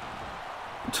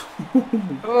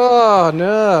 Oh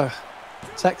no!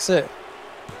 Text it.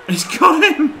 He's got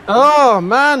him. Oh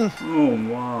man! Oh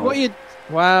wow. What you?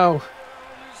 Wow.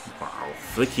 Wow,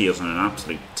 Flicky is on an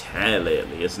absolute tear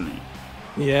lately, isn't he?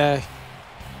 Yeah.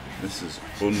 This is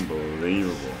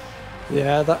unbelievable.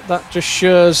 Yeah, that just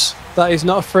shows that he's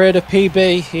not afraid of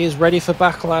PB. He is ready for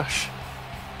backlash.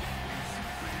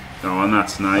 Oh, and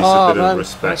that's nice. Oh, a bit man, of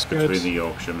respect that's between good. the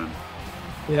Yorkshiremen.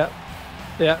 Yeah.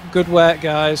 Yeah, good work,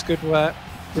 guys. Good work.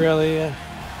 Really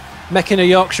making a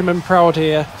Yorkshireman proud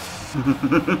here.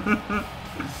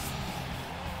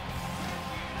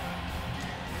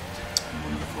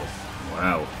 Wonderful.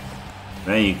 Wow.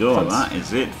 There you go. That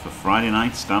is it for Friday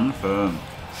Night Stand Firm.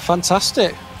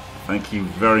 Fantastic. Thank you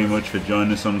very much for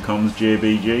joining us on Comms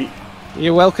JBG.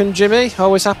 You're welcome, Jimmy.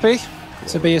 Always happy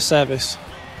to be of service.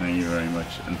 Thank you very much.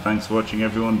 And thanks for watching,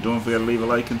 everyone. Don't forget to leave a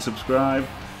like and subscribe.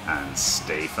 And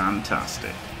stay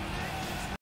fantastic.